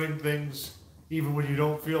is doing things even when you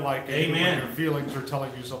don't feel like it. Amen. Even when your feelings are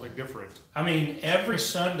telling you something different. I mean, every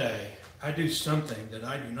Sunday I do something that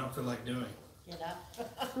I do not feel like doing. Get up.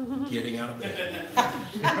 Getting out of bed.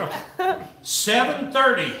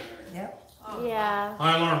 7:30. Yep. Yeah.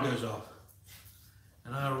 My alarm goes off.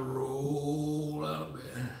 And I roll out of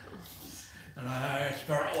bed. And I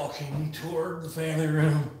start walking toward the family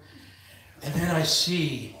room. And then I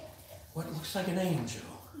see what looks like an angel.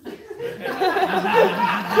 It's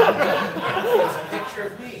a picture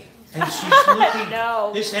of me. And she's looking.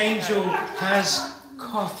 No. This angel has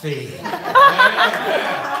coffee. Hold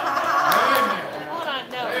on,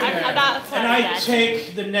 no. I'm not And I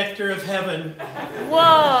take the nectar of heaven.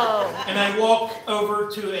 Whoa. And I walk over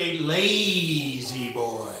to a lazy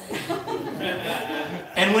boy.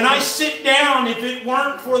 And when I sit down, if it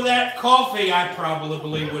weren't for that coffee, I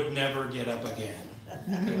probably would never get up again.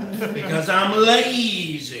 Because I'm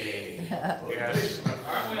lazy. Yes.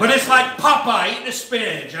 But it's like Popeye eating a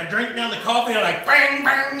spinach. I drink down the coffee and I'm like, bang,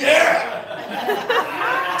 bang,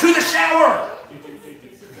 yeah! To the shower!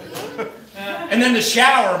 And then the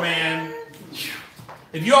shower, man.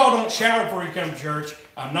 If you all don't shower before you come to church,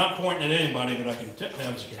 I'm not pointing at anybody, but I can tell. No,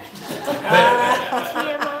 I'm just kidding.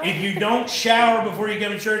 But if you don't shower before you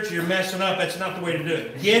come to church, you're messing up. That's not the way to do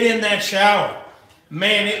it. Get in that shower.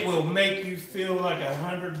 Man, it will make you feel like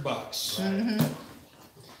 $100. Mm-hmm.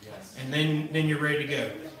 And then you're ready to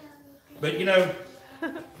go. But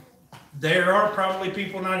there are probably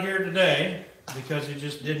people not here today because they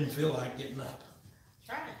just didn't feel like getting up.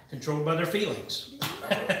 Controlled by their feelings.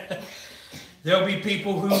 There'll be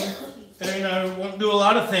people who, won't do a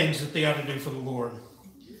lot of things that they ought to do for the Lord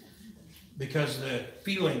because the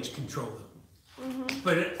feelings control them.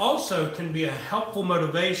 But it also can be a helpful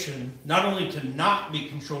motivation, not only to not be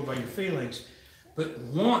controlled by your feelings, but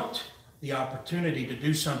want the opportunity to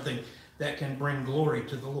do something that can bring glory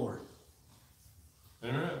to the Lord.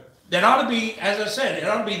 Amen. That ought to be, as I said, it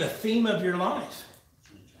ought to be the theme of your life.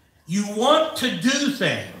 You want to do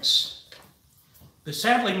things, but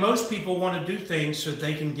sadly, most people want to do things so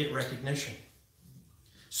they can get recognition,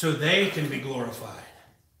 so they can be glorified.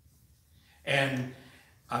 And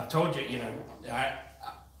I've told you,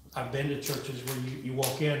 I've been to churches where you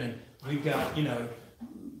walk in and we've got,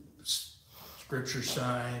 scripture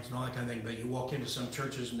signs and all that kind of thing, but you walk into some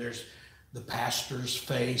churches and there's the pastor's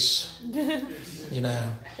face, and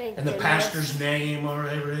the pastor's name or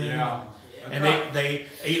everything. Yeah. And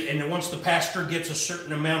and once the pastor gets a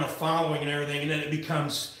certain amount of following and everything, and then it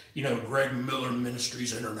becomes, Greg Miller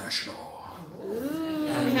Ministries International.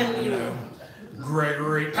 And,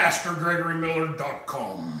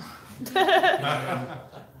 PastorGregoryMiller.com.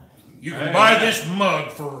 You can buy this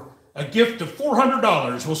mug for a gift of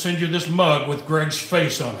 $400. We'll send you this mug with Greg's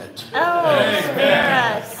face on it. Oh,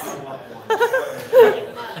 yes.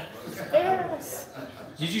 Yes.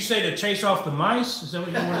 Did you say to chase off the mice? Is that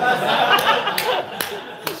what you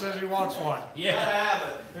wanted? He says he wants one.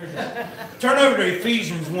 Yeah. Turn over to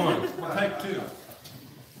Ephesians 1. Take 2.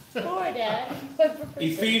 Poor Dad.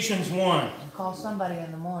 Ephesians 1. Call somebody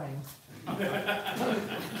in the morning.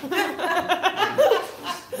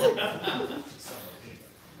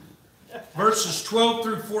 Verses 12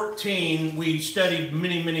 through 14, we studied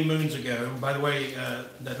many, many moons ago. By the way,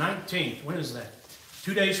 the 19th, when is that?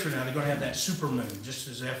 2 days from now, they're going to have that super moon, just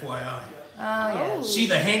as FYI. Oh, yes. See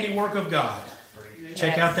the handiwork of God.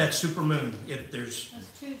 Check out that super moon if there's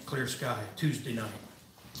clear sky, Tuesday night.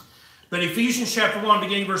 But Ephesians chapter 1,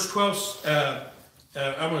 beginning verse 12,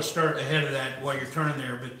 I'm going to start ahead of that while you're turning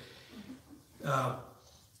there. But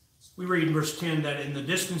we read in verse 10 that in the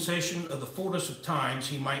dispensation of the fullness of times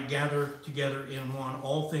he might gather together in one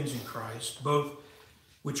all things in Christ, both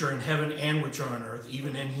which are in heaven and which are on earth,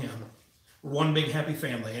 even in him. We're one big happy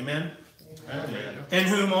family, amen? Amen. In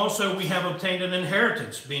whom also we have obtained an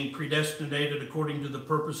inheritance, being predestinated according to the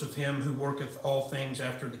purpose of him who worketh all things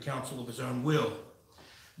after the counsel of his own will.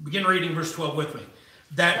 Begin reading verse 12 with me.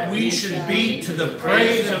 That we should be to the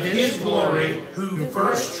praise of his glory, who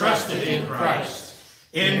first trusted in Christ,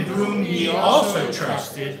 in whom ye also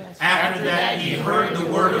trusted, after that ye heard the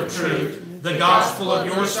word of truth, the gospel of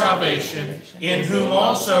your salvation, in whom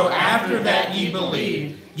also after that ye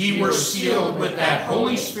believed, ye were sealed with that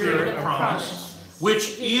Holy Spirit promise,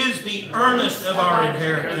 which is the earnest of our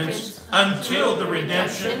inheritance, until the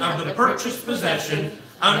redemption of the purchased possession,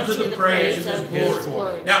 unto the praise of his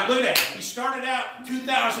glory. Now look at that. He started out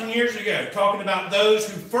 2,000 years ago talking about those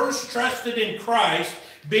who first trusted in Christ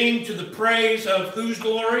being to the praise of whose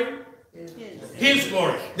glory? His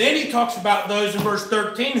glory. Then he talks about those in verse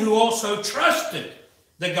 13 who also trusted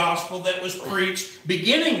the gospel that was preached,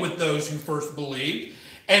 beginning with those who first believed,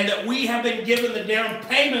 and that we have been given the down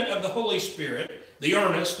payment of the Holy Spirit, the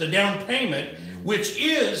earnest, the down payment, which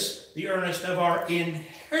is the earnest of our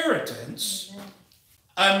inheritance,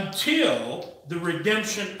 until the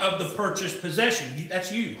redemption of the purchased possession.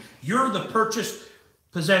 That's you. You're the purchased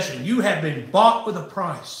possession. You have been bought with a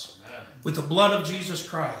price, with the blood of Jesus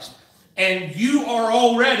Christ. And you are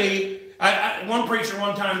already, one preacher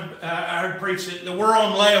one time, I heard preach that we're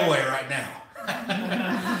on layaway right now.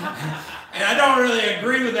 And I don't really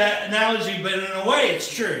agree with that analogy, but in a way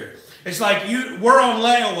it's true. It's like we're on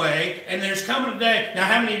layaway, and there's coming a day. Now,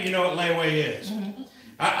 how many of you know what layaway is?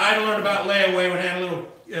 I learned about layaway when I had a little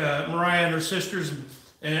Mariah and her sisters,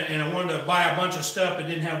 and I wanted to buy a bunch of stuff but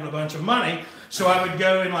didn't have a bunch of money. So I would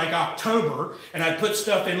go in like October, and I'd put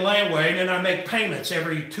stuff in layaway, and then I'd make payments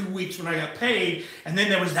every 2 weeks when I got paid. And then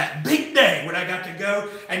there was that big day when I got to go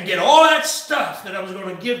and get all that stuff that I was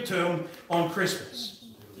going to give to them on Christmas.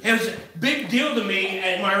 It was a big deal to me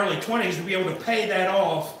in my early 20s to be able to pay that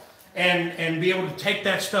off and be able to take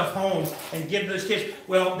that stuff home and give those kids.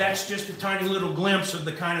 Well, that's just a tiny little glimpse of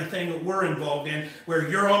the kind of thing that we're involved in, where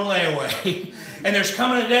you're on layaway. And there's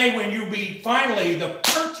coming a day when you'll be finally, the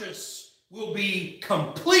purchase will be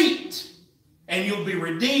complete, and you'll be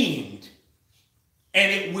redeemed, and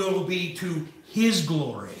it will be to his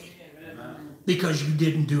glory, because you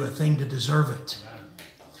didn't do a thing to deserve it.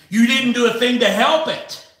 You didn't do a thing to help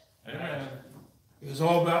it. It was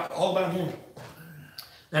all about him.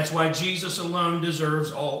 That's why Jesus alone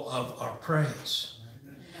deserves all of our praise.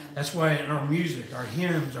 That's why in our music, our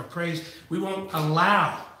hymns, our praise, we won't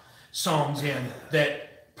allow songs in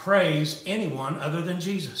that praise anyone other than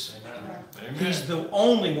Jesus. Amen. He's the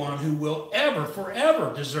only one who will ever,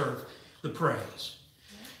 forever deserve the praise.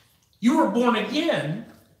 You were born again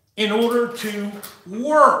in order to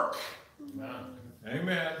work.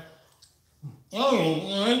 Amen. I don't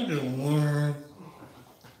like to work.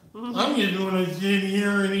 I just want to sit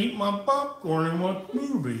here and eat my popcorn and watch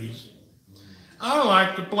movies. I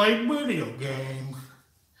like to play video games.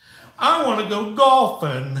 I want to go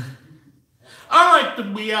golfing. I like to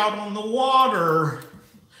be out on the water.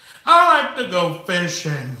 I like to go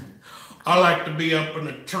fishing. I like to be up in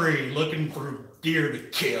a tree looking for deer to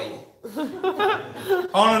kill.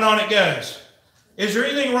 On and on it goes. Is there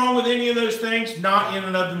anything wrong with any of those things? Not in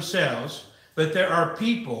and of themselves, but there are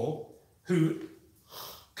people who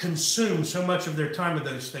consume so much of their time with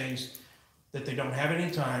those things that they don't have any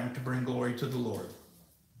time to bring glory to the Lord.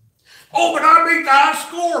 Oh, but I beat the high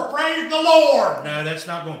score. Praise the Lord. No, that's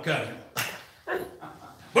not going to cut it.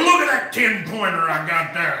 But look at that 10-pointer I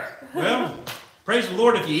got there. Well, praise the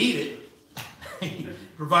Lord if you eat it. He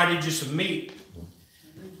provided you some meat.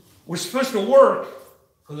 We're supposed to work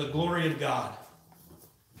for the glory of God.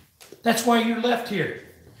 That's why you're left here.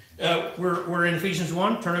 We're in Ephesians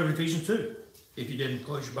 1. Turn over to Ephesians 2. If you didn't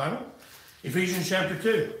close your Bible. Ephesians chapter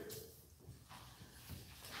 2.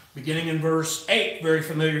 Beginning in verse 8. Very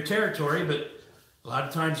familiar territory, but a lot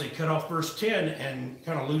of times they cut off verse 10 and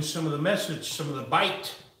kind of lose some of the message, some of the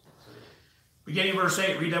bite. Beginning verse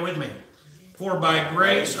 8, read that with me. For by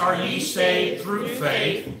grace are ye saved through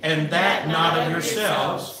faith, and that not of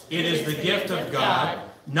yourselves. It is the gift of God,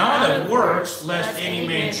 not of works, lest any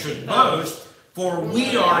man should boast. For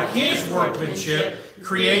we are his workmanship,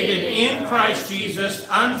 created in Christ Jesus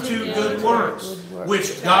unto good works,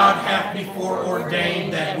 which God hath before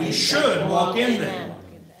ordained that we should walk in them.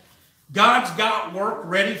 God's got work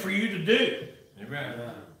ready for you to do.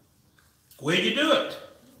 Amen. Will you do it?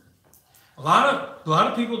 A lot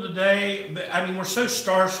of people today, I mean, we're so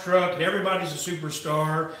starstruck, and everybody's a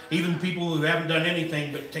superstar, even people who haven't done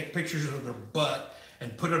anything but take pictures of their butt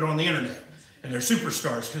and put it on the internet. And they're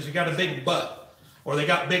superstars because they got a big butt, or they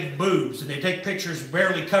got big boobs, and they take pictures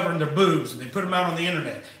barely covering their boobs, and they put them out on the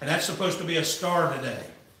internet. And that's supposed to be a star today.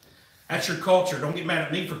 That's your culture. Don't get mad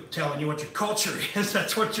at me for telling you what your culture is.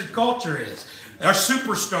 That's what your culture is. Our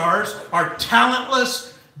superstars are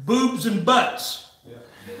talentless boobs and butts.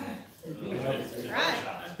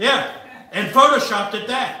 Yeah, and photoshopped at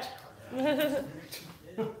that.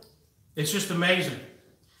 It's just amazing.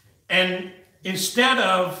 And instead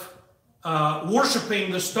of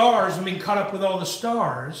worshiping the stars and being caught up with all the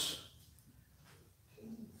stars,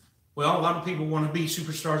 well, a lot of people want to be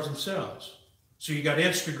superstars themselves. So you got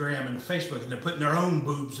Instagram and Facebook, and they're putting their own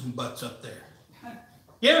boobs and butts up there.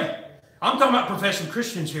 Yeah, I'm talking about professing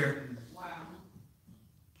Christians here. Wow.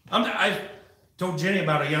 I told Jenny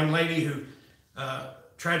about a young lady who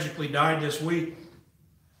tragically died this week,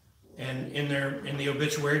 and in the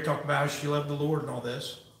obituary talked about how she loved the Lord and all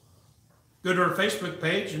this. Go to her Facebook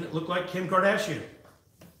page, and it looked like Kim Kardashian.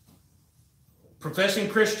 Professing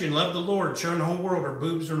Christian, loved the Lord, showing the whole world her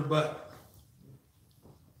boobs and her butt.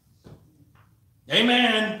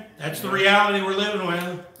 Amen. That's the reality we're living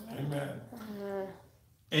with. Amen.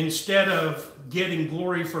 Instead of getting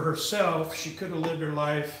glory for herself, she could have lived her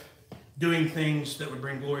life doing things that would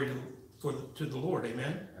bring glory to the Lord.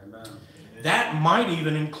 Amen. Amen. That might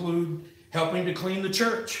even include helping to clean the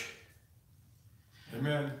church.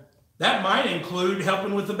 Amen. That might include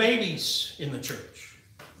helping with the babies in the church.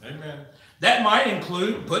 Amen. That might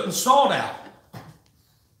include putting salt out.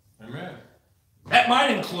 Amen. That might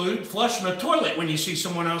include flushing a toilet when you see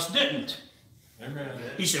someone else didn't. Amen.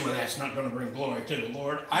 You say, well, that's not going to bring glory to the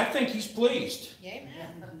Lord. I think he's pleased.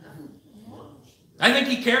 Amen. I think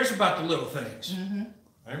he cares about the little things.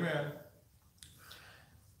 Amen.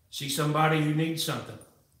 See somebody who needs something.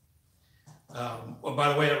 Well,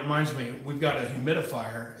 by the way, that reminds me, we've got a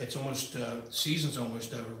humidifier. It's almost, season's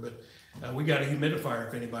almost over, but we got a humidifier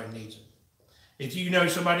if anybody needs it. If you know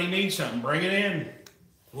somebody needs something, bring it in.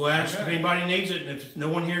 We'll ask if anybody needs it, and if no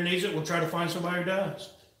one here needs it, we'll try to find somebody who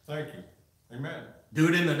does. Thank you. Amen. Do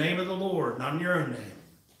it in the name of the Lord, not in your own name.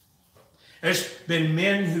 There's been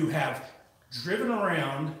men who have driven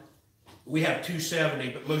around. We have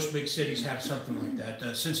 270, but most big cities have something like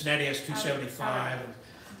that. Cincinnati has 275.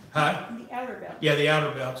 Huh? The outer belt. Yeah, the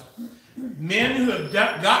outer belts. Men who have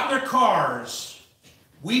gotten their cars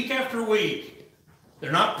week after week.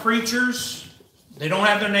 They're not preachers. They don't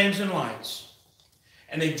have their names in lights.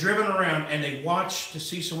 And they've driven around and they watch to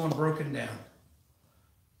see someone broken down.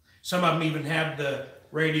 Some of them even have the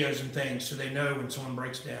radios and things so they know when someone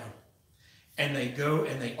breaks down. And they go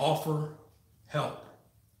and they offer help.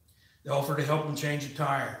 They offer to help them change a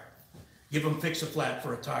tire, give them fix a flat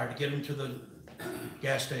for a tire to get them to the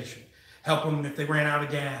gas station, help them if they ran out of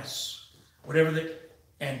gas, whatever they,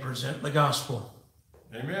 and present the gospel.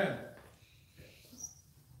 Amen.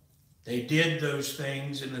 They did those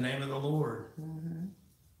things in the name of the Lord.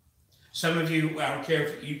 Some of you, I don't care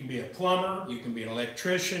if you can be a plumber, you can be an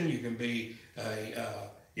electrician, you can be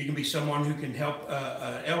someone who can help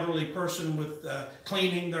an elderly person with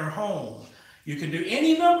cleaning their home. You can do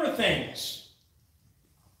any number of things.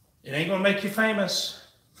 It ain't going to make you famous.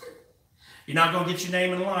 You're not going to get your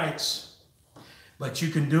name in lights. But you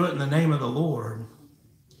can do it in the name of the Lord,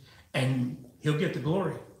 and He'll get the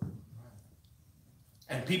glory.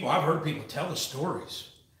 And people, I've heard people tell stories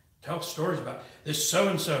about this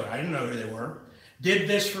so-and-so, I didn't know who they were, did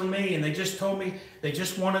this for me, and they just told me they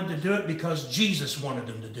just wanted to do it because Jesus wanted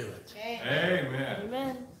them to do it. Amen.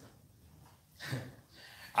 Amen.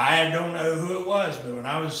 I don't know who it was, but when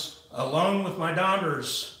I was alone with my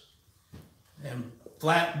daughters and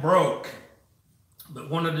flat broke, but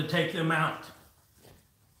wanted to take them out,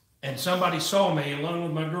 and somebody saw me alone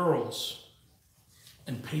with my girls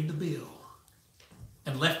and paid the bill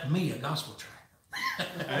and left me a gospel tract.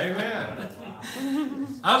 Amen.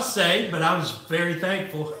 I was saved, but I was very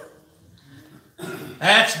thankful.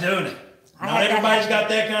 That's doing it. Not everybody's got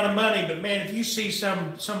that kind of money, but man, if you see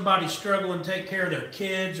somebody struggle and take care of their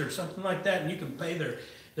kids or something like that, and you can pay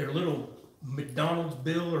their little McDonald's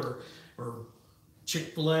bill or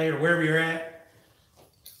Chick-fil-A or wherever you're at,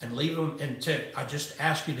 and leave them and say, I just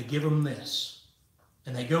ask you to give them this.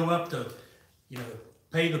 And they go up to,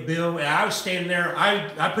 pay the bill. And I was standing there,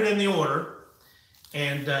 I put in the order,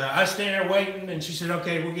 and I was standing there waiting, and she said,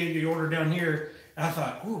 okay, we'll give you the order down here. And I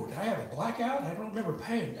thought, ooh, did I have a blackout? I don't remember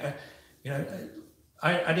paying.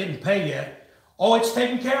 I didn't pay yet. Oh, it's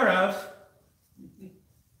taken care of.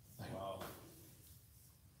 Wow.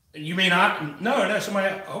 You mean no,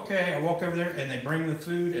 somebody, okay, I walk over there, and they bring the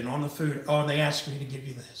food, and on the food, and they ask me to give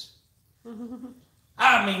you this.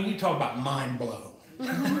 I mean, you talk about mind blown.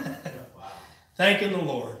 Thanking the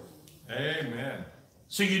Lord. Amen.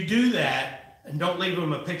 So you do that, and don't leave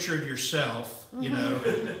them a picture of yourself, So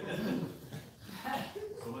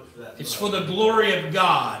much for that. It's for the glory of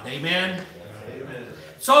God, amen? Amen.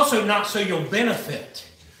 It's also not so you'll benefit.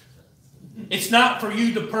 It's not for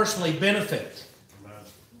you to personally benefit.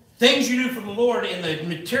 Things you do for the Lord in the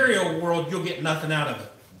material world, you'll get nothing out of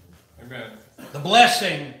it. Amen. The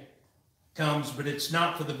blessing comes, but it's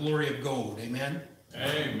not for the glory of gold, amen?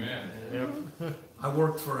 Amen. I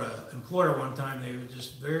worked for an employer one time. They were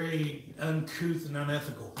just very uncouth and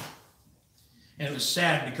unethical. And it was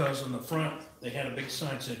sad because on the front, they had a big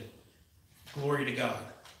sign that said, glory to God.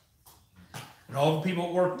 And all the people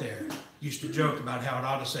that worked there used to joke about how it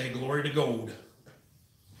ought to say, glory to gold.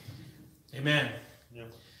 Amen.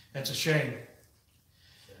 Yep. That's a shame.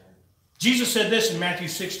 Jesus said this in Matthew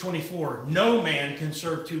 6:24, no man can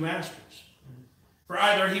serve two masters. For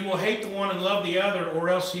either he will hate the one and love the other, or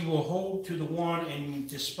else he will hold to the one and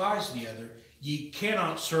despise the other. Ye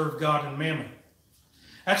cannot serve God and mammon.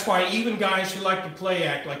 That's why even guys who like to play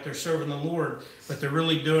act like they're serving the Lord, but they're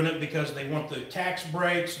really doing it because they want the tax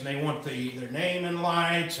breaks and they want their name in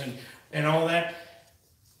lights and all that,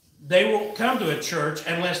 they won't come to a church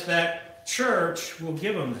unless that church will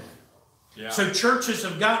give them that. Yeah. So churches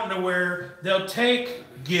have gotten to where they'll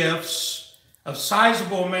take gifts of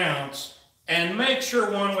sizable amounts and make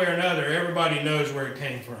sure one way or another everybody knows where it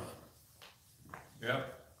came from.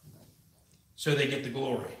 Yep. So they get the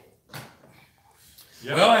glory.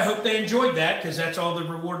 Yep. Well, I hope they enjoyed that because that's all the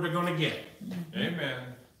reward they're going to get. Amen.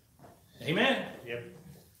 Amen. Yep.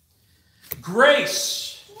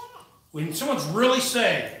 Grace. When someone's really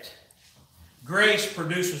saved, grace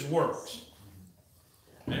produces works.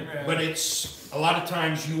 Amen. But it's a lot of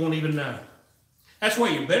times you won't even know. That's why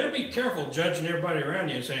you better be careful judging everybody around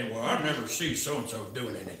you and saying, well, I never see so-and-so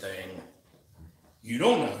doing anything. You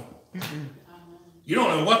don't know. You don't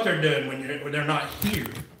know what they're doing when they're not here.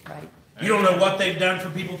 Right. You don't know what they've done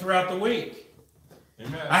for people throughout the week.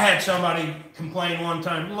 Amen. I had somebody complain one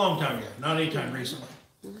time, a long time ago, not anytime recently.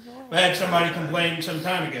 I had somebody complain some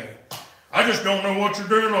time ago. I just don't know what you're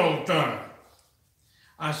doing all the time.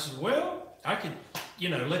 I said, well, I could,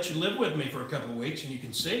 let you live with me for a couple of weeks and you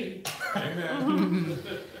can see. Amen.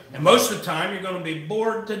 And most of the time you're going to be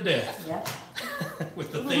bored to death Yep.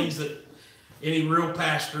 with the things that any real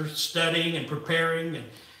pastor studying and preparing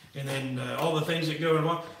and then all the things that go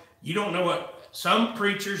along. You don't know what some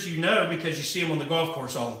preachers because you see them on the golf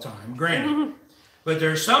course all the time, granted. But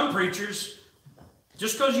there are some preachers,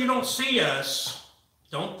 just because you don't see us,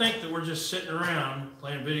 don't think that we're just sitting around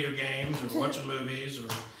playing video games or watching movies or,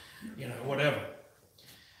 whatever.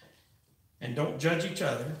 And don't judge each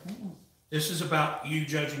other. This is about you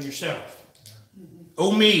judging yourself.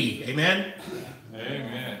 Oh me, amen?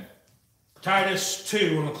 Amen. Titus 2,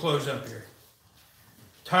 I'm going to close up here.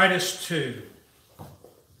 Titus 2.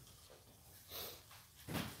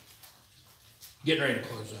 Getting ready to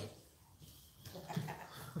close up.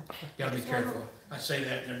 Got to be careful. I say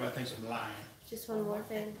that and everybody thinks I'm lying. Just one more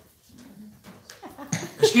thing.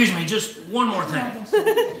 Excuse me, just one more thing.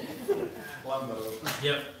 One mode.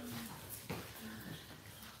 Yep.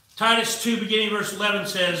 Titus 2, beginning verse 11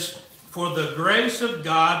 says, "For the grace of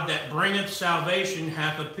God that bringeth salvation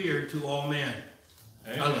hath appeared to all men."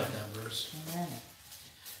 I love that verse.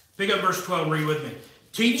 Pick up verse 12 and read with me.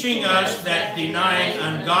 "Teaching us that denying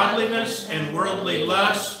ungodliness and worldly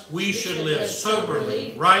lusts, we should live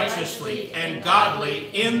soberly, righteously, and godly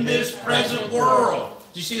in this present world."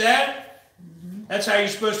 Do you see that? That's how you're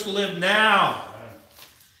supposed to live now.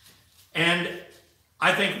 And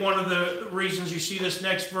I think one of the reasons you see this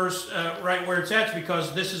next verse right where it's at is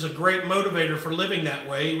because this is a great motivator for living that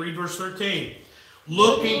way. Read verse 13.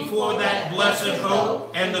 "Looking for that blessed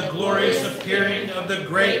hope and the glorious appearing of the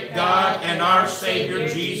great God and our Savior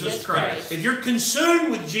Jesus Christ." If you're consumed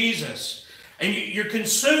with Jesus, and you're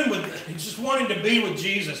consumed with just wanting to be with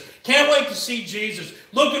Jesus, can't wait to see Jesus,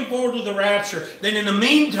 looking forward to the rapture, then in the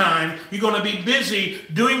meantime, you're going to be busy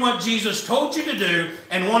doing what Jesus told you to do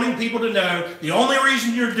and wanting people to know the only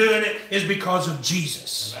reason you're doing it is because of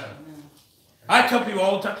Jesus. I tell people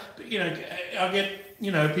all the time, I'll get,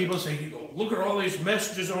 people say, "Look at all these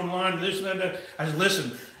messages online, this and that." I said,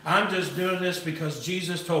 listen, I'm just doing this because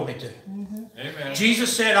Jesus told me to. Amen.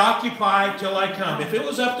 Jesus said, "Occupy till I come." If it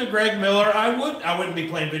was up to Greg Miller, I wouldn't be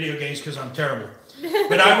playing video games because I'm terrible.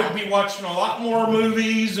 But I would be watching a lot more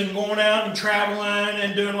movies and going out and traveling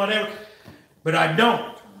and doing whatever. But I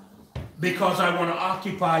don't, because I want to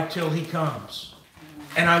occupy till he comes.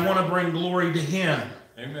 And I want to bring glory to him.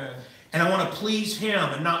 Amen. And I want to please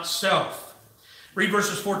him and not self. Read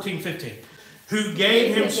verses 14, 15. "Who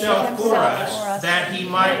gave himself for us, that he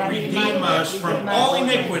might redeem us from all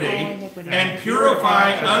iniquity, and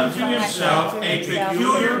purify unto himself a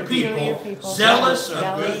peculiar people, zealous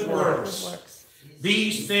of good works.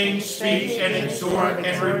 These things speak and exhort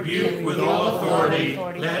and rebuke with all authority.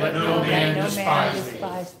 Let no man despise thee."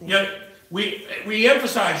 Yet we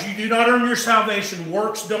emphasize, you do not earn your salvation.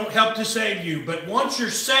 Works don't help to save you. But once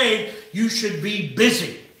you're saved, you should be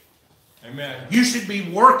busy. Amen. You should be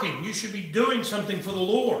working. You should be doing something for the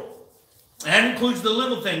Lord. That includes the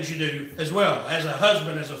little things you do as well. As a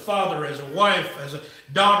husband, as a father, as a wife, as a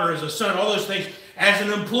daughter, as a son, all those things. As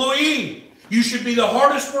an employee, you should be the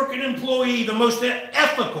hardest working employee, the most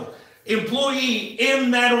ethical employee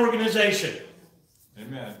in that organization.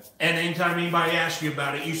 Amen. And anytime anybody asks you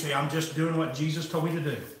about it, you say, "I'm just doing what Jesus told me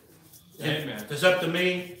to do." Amen. If it's up to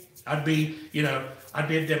me, I'd be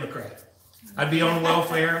a Democrat. I'd be on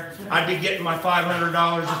welfare. I'd be getting my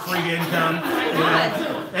 $500 of free income.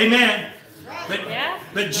 Amen.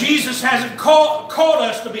 But Jesus hasn't called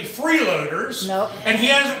us to be freeloaders. Nope. And he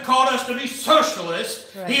hasn't called us to be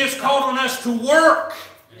socialists. Right. He has called on us to work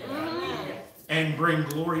and bring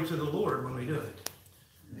glory to the Lord when we do it.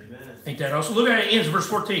 Amen. Ain't that awesome? Look at it. It ends verse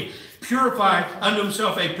 14. "Purify unto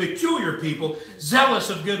himself a peculiar people, zealous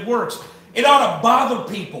of good works." It ought to bother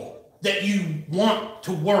people that you want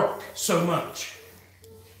to work so much.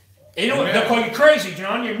 They'll call you crazy,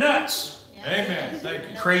 John. You're nuts. Amen. Thank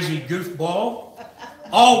you. Crazy goofball.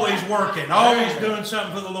 Always working. Always doing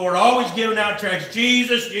something for the Lord. Always giving out tracts.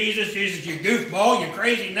 Jesus, Jesus, Jesus. You goofball. You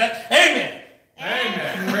crazy nut. Amen.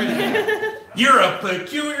 Amen. Praise You're a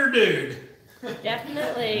peculiar dude.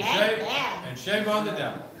 Definitely. and shame on the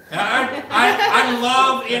devil. I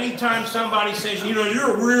love anytime somebody says, you're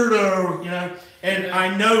a weirdo, and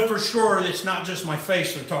I know for sure that it's not just my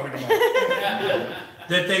face they're talking about.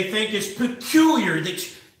 That they think it's peculiar, they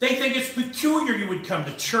think it's peculiar you would come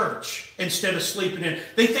to church instead of sleeping in.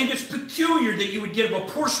 They think it's peculiar that you would give a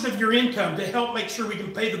portion of your income to help make sure we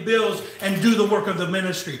can pay the bills and do the work of the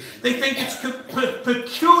ministry. They think it's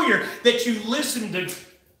peculiar that you listen to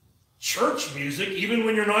church music even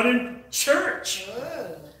when you're not in church.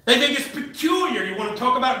 They think it's peculiar you want to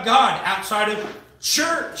talk about God outside of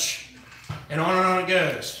church. And on it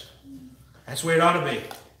goes. That's the way it ought to be.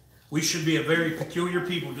 We should be a very peculiar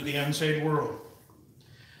people to the unsaved world.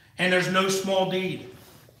 And there's no small deed.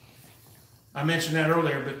 I mentioned that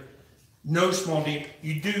earlier, but no small deed.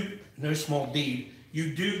 No small deed.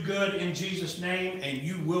 You do good in Jesus' name and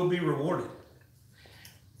you will be rewarded.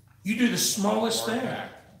 You do the smallest thing.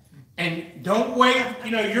 And don't wave,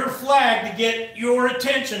 your flag to get your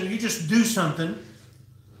attention. You just do something.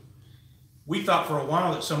 We thought for a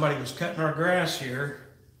while that somebody was cutting our grass here.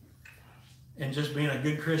 and just being a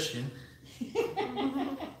good Christian,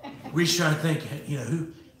 we was trying to think, you know,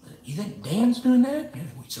 who, you think Dan's doing that?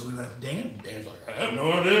 So we went up to Dan. Dan's like, I have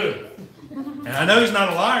no idea. And I know he's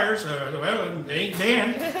not a liar, so well, it ain't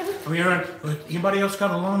Dan. I mean, anybody else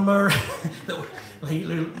got a lawnmower that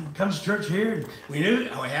he comes to church here? And we knew.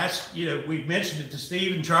 I asked, you know, we mentioned it to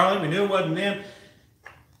Steve and Charlie. We knew it wasn't them.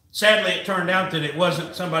 Sadly, it turned out that it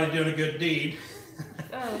wasn't somebody doing a good deed.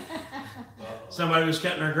 Oh. Somebody was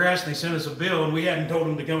cutting our grass, and they sent us a bill, and we hadn't told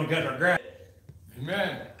them to come and cut our grass.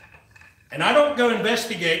 Amen. And I don't go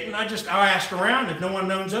investigating. I ask around. If no one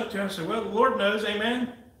knows up to it, I say, well, the Lord knows.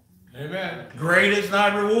 Amen. Amen. Great is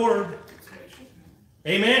thy reward.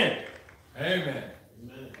 Amen. Amen.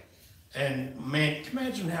 And man, can you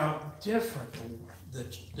imagine how different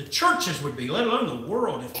the churches would be, let alone the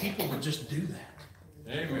world, if people would just do that.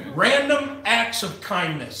 Amen. Random acts of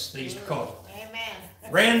kindness, they used to call it. Amen.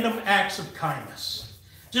 Random acts of kindness.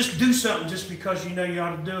 Just do something just because you know you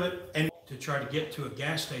ought to do it. And to try to get to a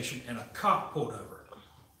gas station, and a cop pulled over.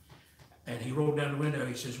 And he rolled down the window.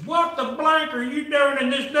 He says, "What the blank are you doing in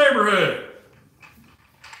this neighborhood?"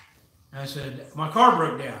 And I said, "My car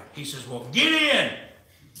broke down." He says, "Well, get in."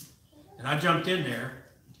 And I jumped in there.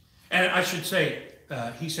 And I should say,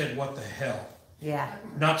 he said, "What the hell?" Yeah.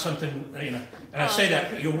 Not something, you know. And I say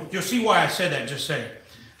that, you'll see why I said that, just say it.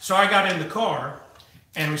 So I got in the car,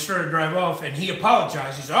 and we started to drive off, and he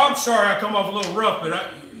apologized. He said, "I'm sorry I come off a little rough,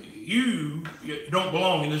 but you don't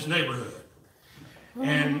belong in this neighborhood."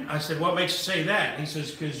 And I said, "What makes you say that?" He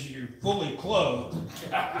says, "Because you're fully clothed."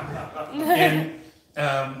 And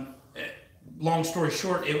long story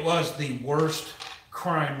short, it was the worst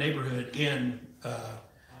crime neighborhood in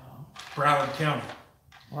Broward County,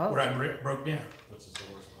 where I broke down. Which is the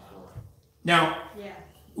worst in Florida. Now, Yeah.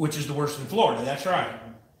 which is the worst in Florida, that's right.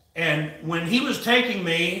 And when he was taking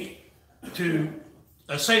me to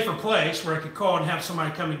a safer place where I could call and have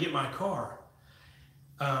somebody come and get my car,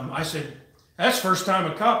 I said, "That's the first time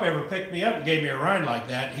a cop ever picked me up and gave me a ride like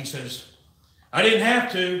that." He says, "I didn't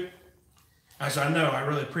have to." I said, "I know, I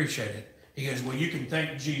really appreciate it." He goes, "Well, you can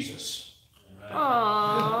thank Jesus."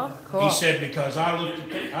 Aww. Cool. He said, "Because I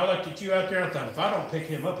looked at you out there and I thought, if I don't pick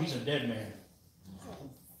him up, he's a dead man."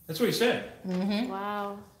 That's what he said. Mm-hmm.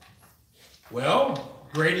 Wow. Well,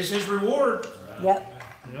 great is his reward. Yep.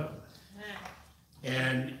 Yep.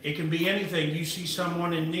 And it can be anything. You see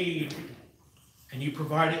someone in need and you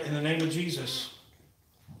provide it in the name of Jesus,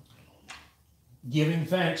 giving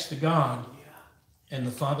thanks to God and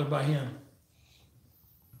the Father by him.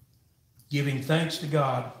 Giving thanks to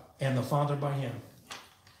God and the Father by him.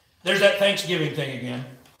 There's that Thanksgiving thing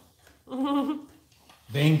again.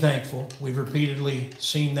 Being thankful. We've repeatedly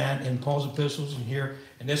seen that in Paul's epistles and here,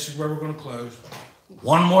 and this is where we're going to close.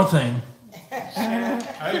 One more thing. Amen.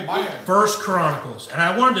 First Chronicles. And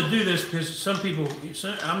I wanted to do this because some people,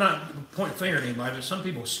 I'm not pointing finger at anybody, but some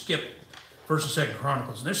people skip First and Second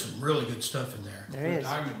Chronicles. And there's some really good stuff in there. There is.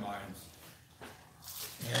 Diamond mines.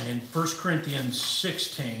 And in 1 Corinthians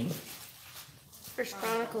 16, First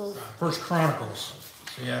Chronicles. First Chronicles.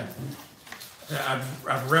 So yeah,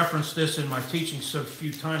 I've referenced this in my teaching so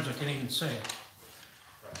few times I can't even say it.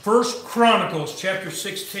 First Chronicles chapter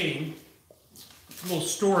 16. A little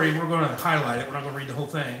story. We're going to highlight it. We're not going to read the whole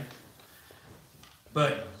thing.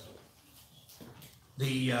 But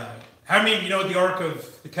how many of you know what the Ark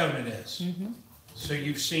of the Covenant is? Mm-hmm. So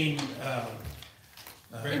you've seen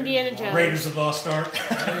Indiana Jones. Raiders of the Lost Ark.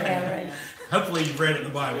 Yeah, right. Hopefully you've read it in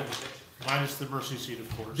the Bible. Minus the mercy seat,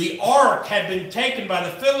 of course. The ark had been taken by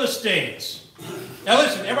the Philistines. Now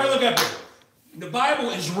listen, everybody look up here. The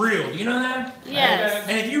Bible is real. Do you know that? Yes.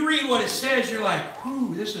 And if you read what it says, you're like,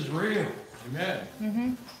 "Ooh, this is real." Amen.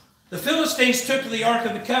 Mm-hmm. The Philistines took the Ark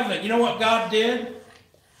of the Covenant. You know what God did?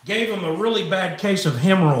 Gave them a really bad case of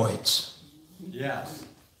hemorrhoids. Yes.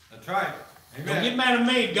 That's right. Don't get Amen. mad at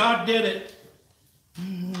me. God did it.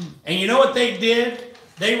 And you know what they did?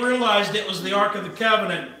 They realized it was the Ark of the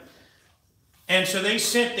Covenant. And so they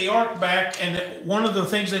sent the ark back, and one of the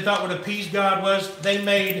things they thought would appease God was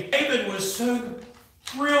David was so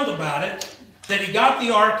thrilled about it that he got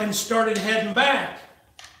the ark and started heading back.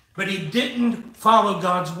 But he didn't follow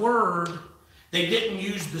God's word. They didn't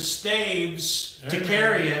use the staves to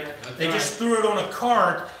carry it. They just threw it on a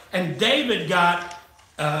cart, and David got,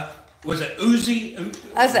 was it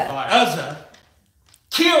Uzzah,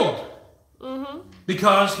 killed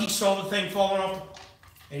because he saw the thing falling off,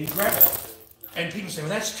 and he grabbed it. And people say, "Well,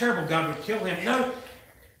 that's terrible. God would kill him." No,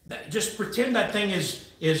 just pretend that thing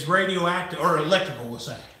is radioactive or electrical. We'll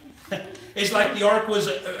say it's like the ark was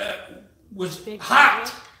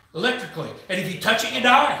hot electrically, and if you touch it, you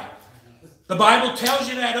die. The Bible tells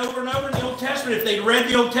you that over and over in the Old Testament. Testament, if they'd read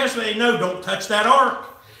the Old Testament, they know don't touch that ark.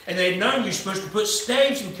 And they'd known you're supposed to put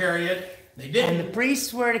staves and carry it. They didn't. And the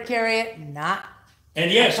priests were to carry it, not.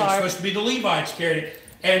 And yes, the it's ark. supposed to be the Levites carried it.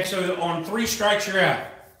 And so on 3 strikes, you're out.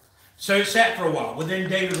 So it sat for a while. Well, then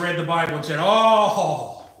David read the Bible and said,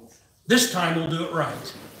 oh, this time we'll do it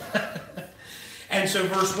right. And so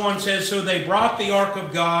verse 1 says, so they brought the ark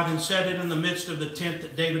of God and set it in the midst of the tent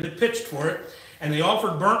that David had pitched for it. And they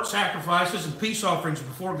offered burnt sacrifices and peace offerings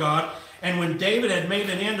before God. And when David had made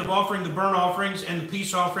an end of offering the burnt offerings and the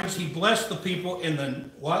peace offerings, he blessed the people in the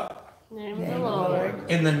what? Name of the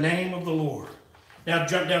Lord. In the name of the Lord. Now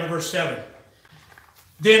jump down to verse 7.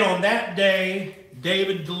 Then on that day,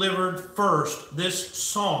 David delivered first this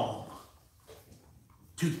song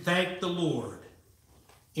to thank the Lord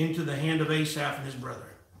into the hand of Asaph and his brethren.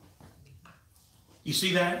 You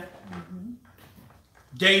see that? Mm-hmm.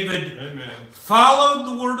 David followed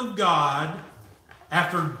the word of God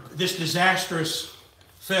after this disastrous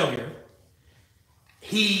failure.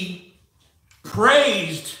 He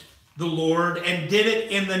praised the Lord and did it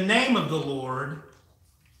in the name of the Lord,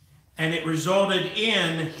 and it resulted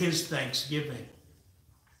in his thanksgiving.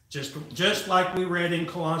 Just like we read in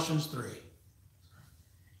Colossians 3.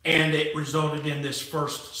 And it resulted in this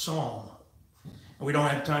first psalm. And we don't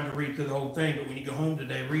have time to read through the whole thing, but when you go home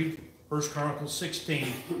today, read 1 Chronicles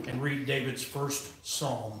 16 and read David's first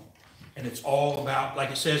psalm. And it's all about, like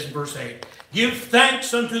it says in verse 8, give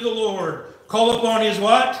thanks unto the Lord. Call upon his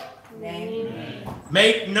what? Name.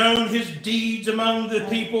 Make known his deeds among the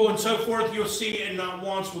people and so forth. You'll see it, and not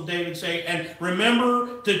once will David say, and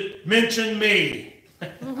remember to mention me.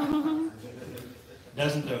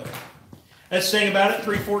 Doesn't do it. Let's sing about it,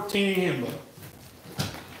 314 in hymn book.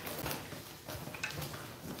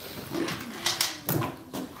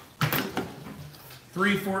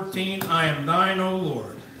 "314, I am thine, O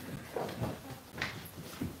Lord."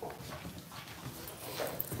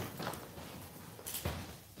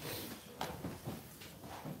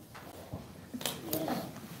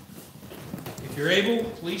 If you're able,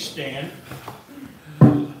 please stand.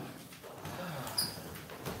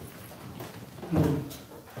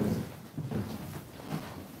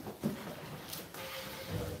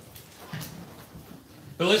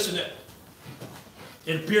 But listen,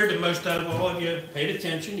 it appeared that most of all of you paid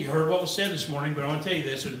attention. You heard what was said this morning, but I want to tell you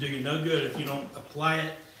this, it'll do you no good if you don't apply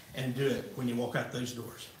it and do it when you walk out those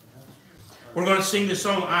doors. We're going to sing the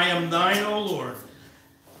song, I Am Thine, O Lord.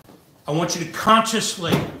 I want you to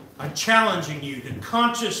consciously, I'm challenging you to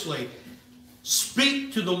consciously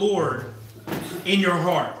speak to the Lord in your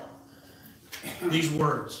heart these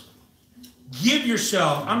words. Give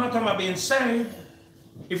yourself, I'm not talking about being saved.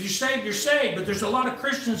 If you're saved, you're saved. But there's a lot of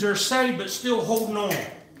Christians that are saved but still holding on.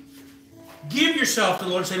 Give yourself to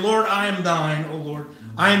the Lord. Say, Lord, I am thine, O Lord.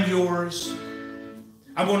 I am yours.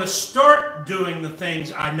 I want to start doing the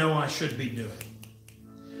things I know I should be doing.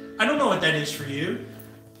 I don't know what that is for you.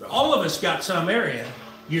 But all of us got some area,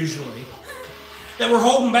 usually, that we're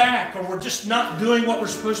holding back or we're just not doing what we're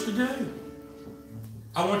supposed to do.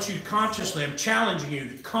 I want you to consciously, I'm challenging you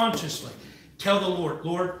to consciously tell the Lord,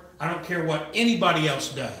 Lord, I don't care what anybody else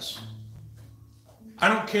does. I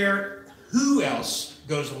don't care who else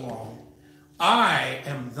goes along. I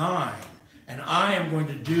am thine, and I am going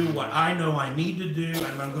to do what I know I need to do,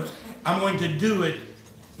 and I'm going to do it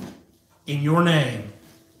in your name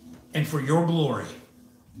and for your glory.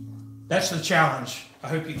 That's the challenge I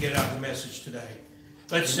hope you get out of the message today.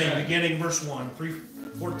 Let's sing, beginning verse 1,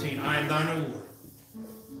 3:14. I am thine, O Lord.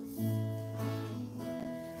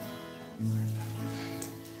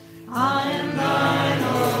 I am thine,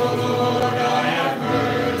 O Lord, I have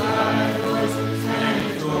heard thy voice,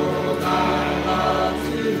 and told thy love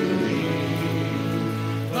to me.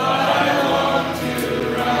 But I long to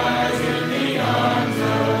rise in the arms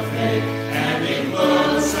of faith, and be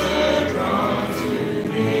closer drawn to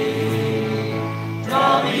thee.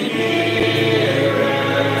 Draw me nearer,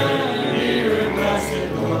 nearer, blessed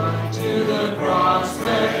Lord, to the cross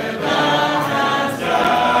where thou hast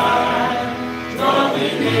died. Draw me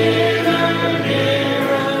nearer.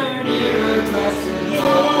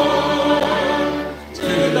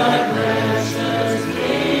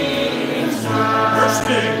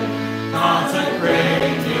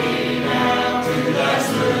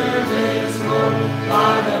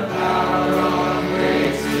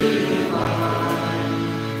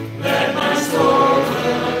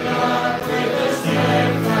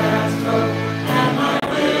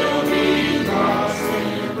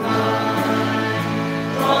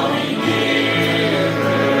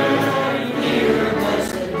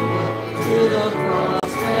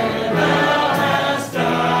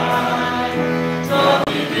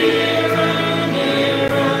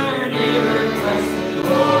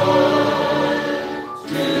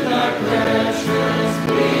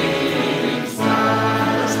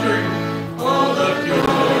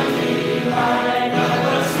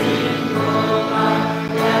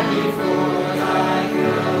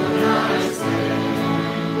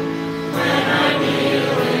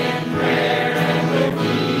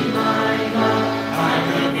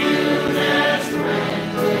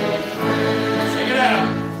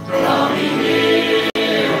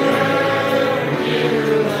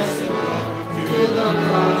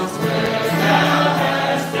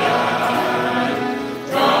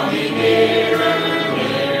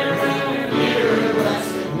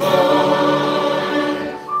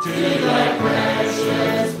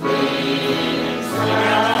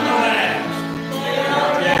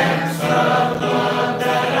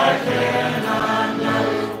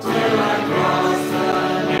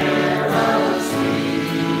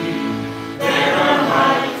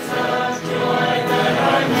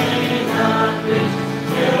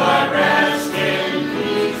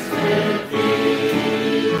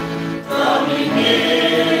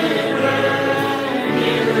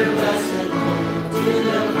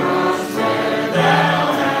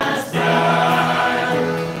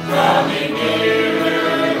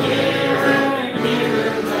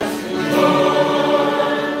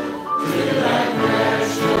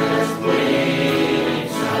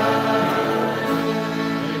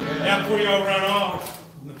 before y'all run off,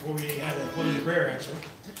 before we have a closing prayer, actually,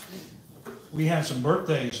 we have some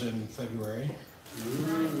birthdays in February.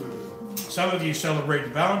 Some of you celebrate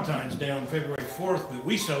Valentine's Day on February 4th, but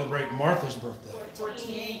we celebrate Martha's birthday.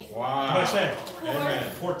 14th. Wow. What did I say? Amen.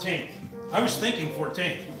 14th. I was thinking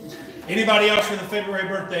 14th. Anybody else with a February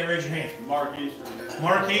birthday, raise your hand. Mark Easter.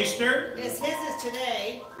 Mark Easter? His is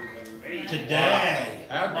today. Today.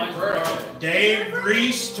 Happy birthday. Dave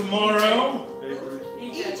Reese tomorrow.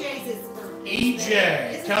 EJ's is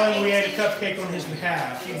EJ. Tell him we had a cupcake on his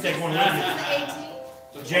behalf. You can take one with you.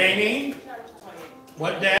 18th. Jamie.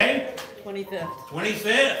 What day? 25th.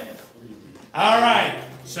 25th. All right.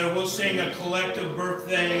 So we'll sing a collective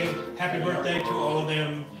birthday. Happy birthday to all of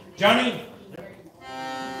them. Johnny?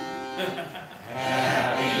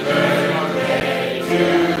 Happy birthday to you.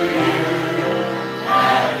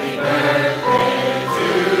 Happy birthday to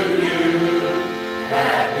you.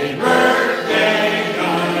 Happy birthday,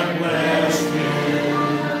 God bless you.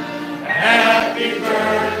 Happy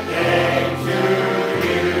birthday to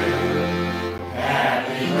you.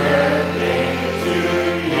 Happy birthday to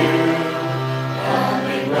you.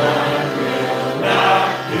 Only one will not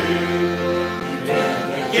do. The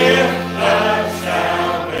gift of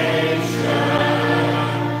salvation.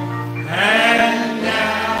 And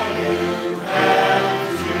now you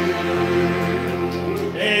have to.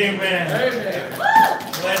 Amen. Amen.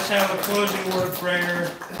 Let's have a closing word of prayer.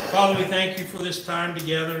 Father, we thank you for this time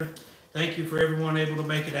together. Thank you for everyone able to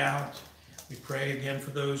make it out. We pray again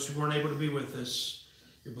for those who weren't able to be with us.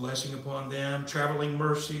 Your blessing upon them, traveling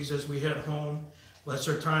mercies as we head home. Bless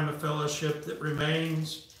our time of fellowship that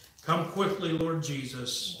remains. Come quickly, Lord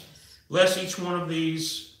Jesus. Bless each one of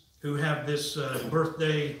these who have this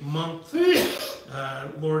birthday month.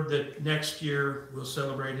 Lord, that next year we'll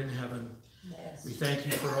celebrate in heaven. Yes. We thank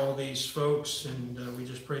you for all these folks, and we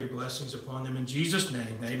just pray your blessings upon them. In Jesus'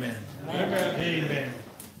 name, amen. Amen. Amen.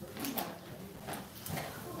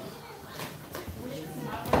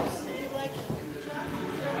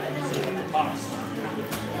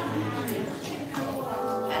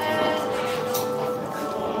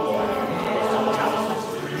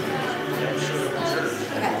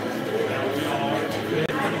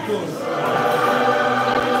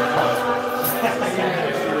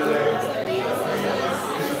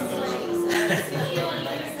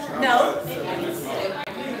 No.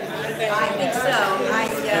 I think so.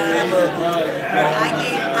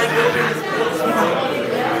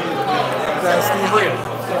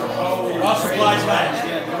 All supplies last.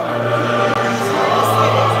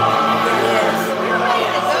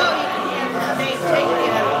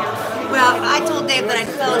 Well, I told Dave that I'd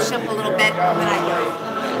fellowship a little bit, but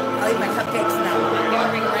I'll eat my cupcakes now.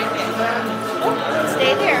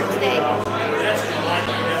 Stay there, stay.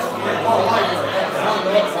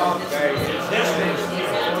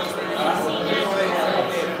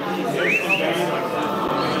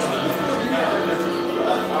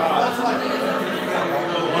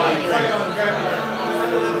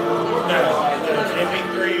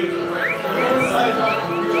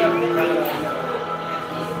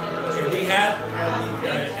 We have a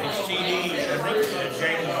CD, I think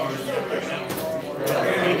Jamie used. We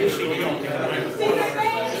need a CD on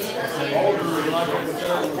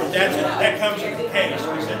that comes in the case,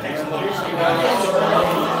 because that takes a lot of CD.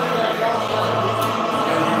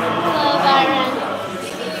 Hello, Byron.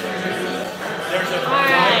 There's a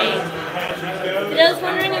Alright. For those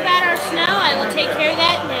wondering about our snow, I will take care of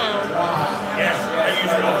that now. Yes, I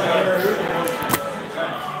use it all the time.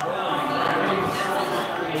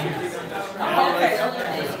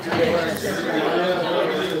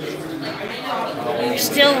 You're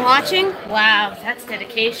still watching? Wow, that's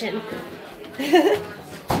dedication.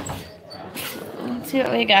 Let's see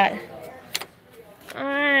what we got.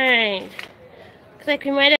 Alright. Looks like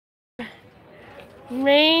we might have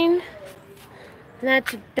rain.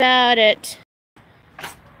 That's about it.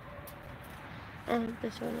 Oh,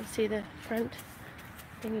 this one, let's see the front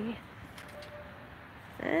thingy.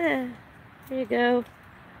 Ah, there you go.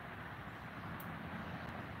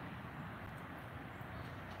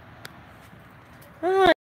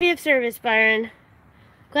 Oh, be of service, Byron.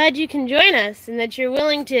 Glad you can join us and that you're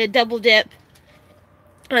willing to double dip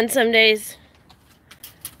on some days.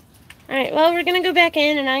 Alright, well, we're going to go back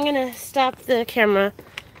in and I'm going to stop the camera.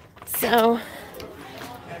 So,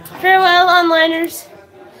 farewell, onliners.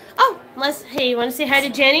 Oh, unless, hey, you want to say hi to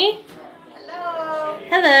Jenny? Hello.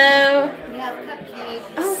 Hello. We have cupcakes.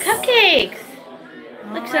 Oh, cupcakes.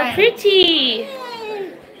 Look so pretty.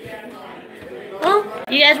 Well,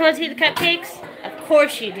 you guys want to see the cupcakes? Of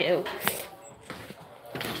course you do.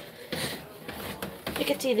 You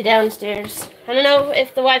can see the downstairs. I don't know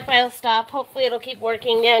if the Wi-Fi will stop. Hopefully it'll keep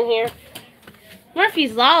working down here.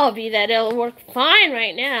 Murphy's Law will be that it'll work fine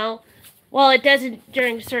right now. Well, it doesn't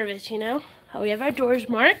during service, you know. Oh, we have our doors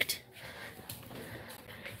marked.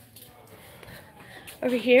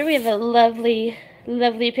 Over here we have a lovely,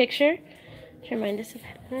 lovely picture to remind us of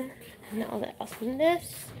heaven and all the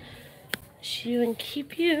awesomeness. Bless you and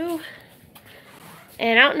keep you.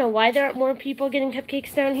 And I don't know why there aren't more people getting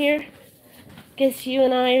cupcakes down here. Guess you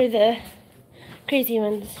and I are the crazy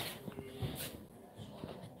ones.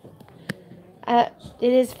 It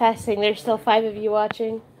is fascinating. There's still 5 of you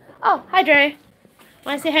watching. Oh, hi, Dre.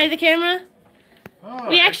 Want to say hi to the camera? Oh,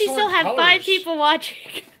 We actually still have colors. 5 people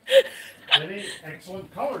watching. Many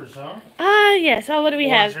excellent colors, huh? Yes. Oh, what do we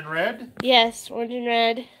Orange have? and red? Yes, orange and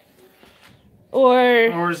red.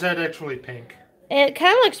 Or is that actually pink? it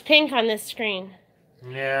kind of looks pink on this screen.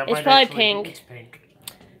 Yeah, It's probably pink. It's pink.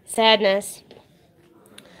 Sadness.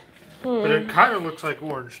 But it kind of looks like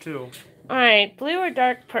orange, too. Alright, blue or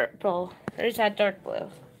dark purple? Or is that dark blue?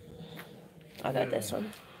 I got this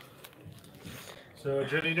one. So,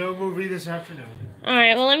 Jenny, no movie this afternoon.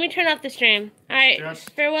 Alright, well, let me turn off the stream. Alright, Yes.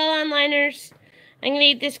 farewell, onliners. I'm going to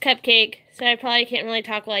eat this cupcake, so I probably can't really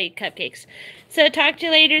talk while I eat cupcakes. So, talk to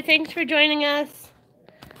you later. Thanks for joining us.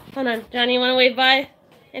 Hold on. Johnny, you want to wave bye?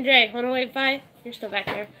 Andre, want to wave bye? You're still back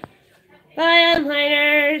there. Bye,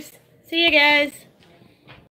 onliners. See you guys.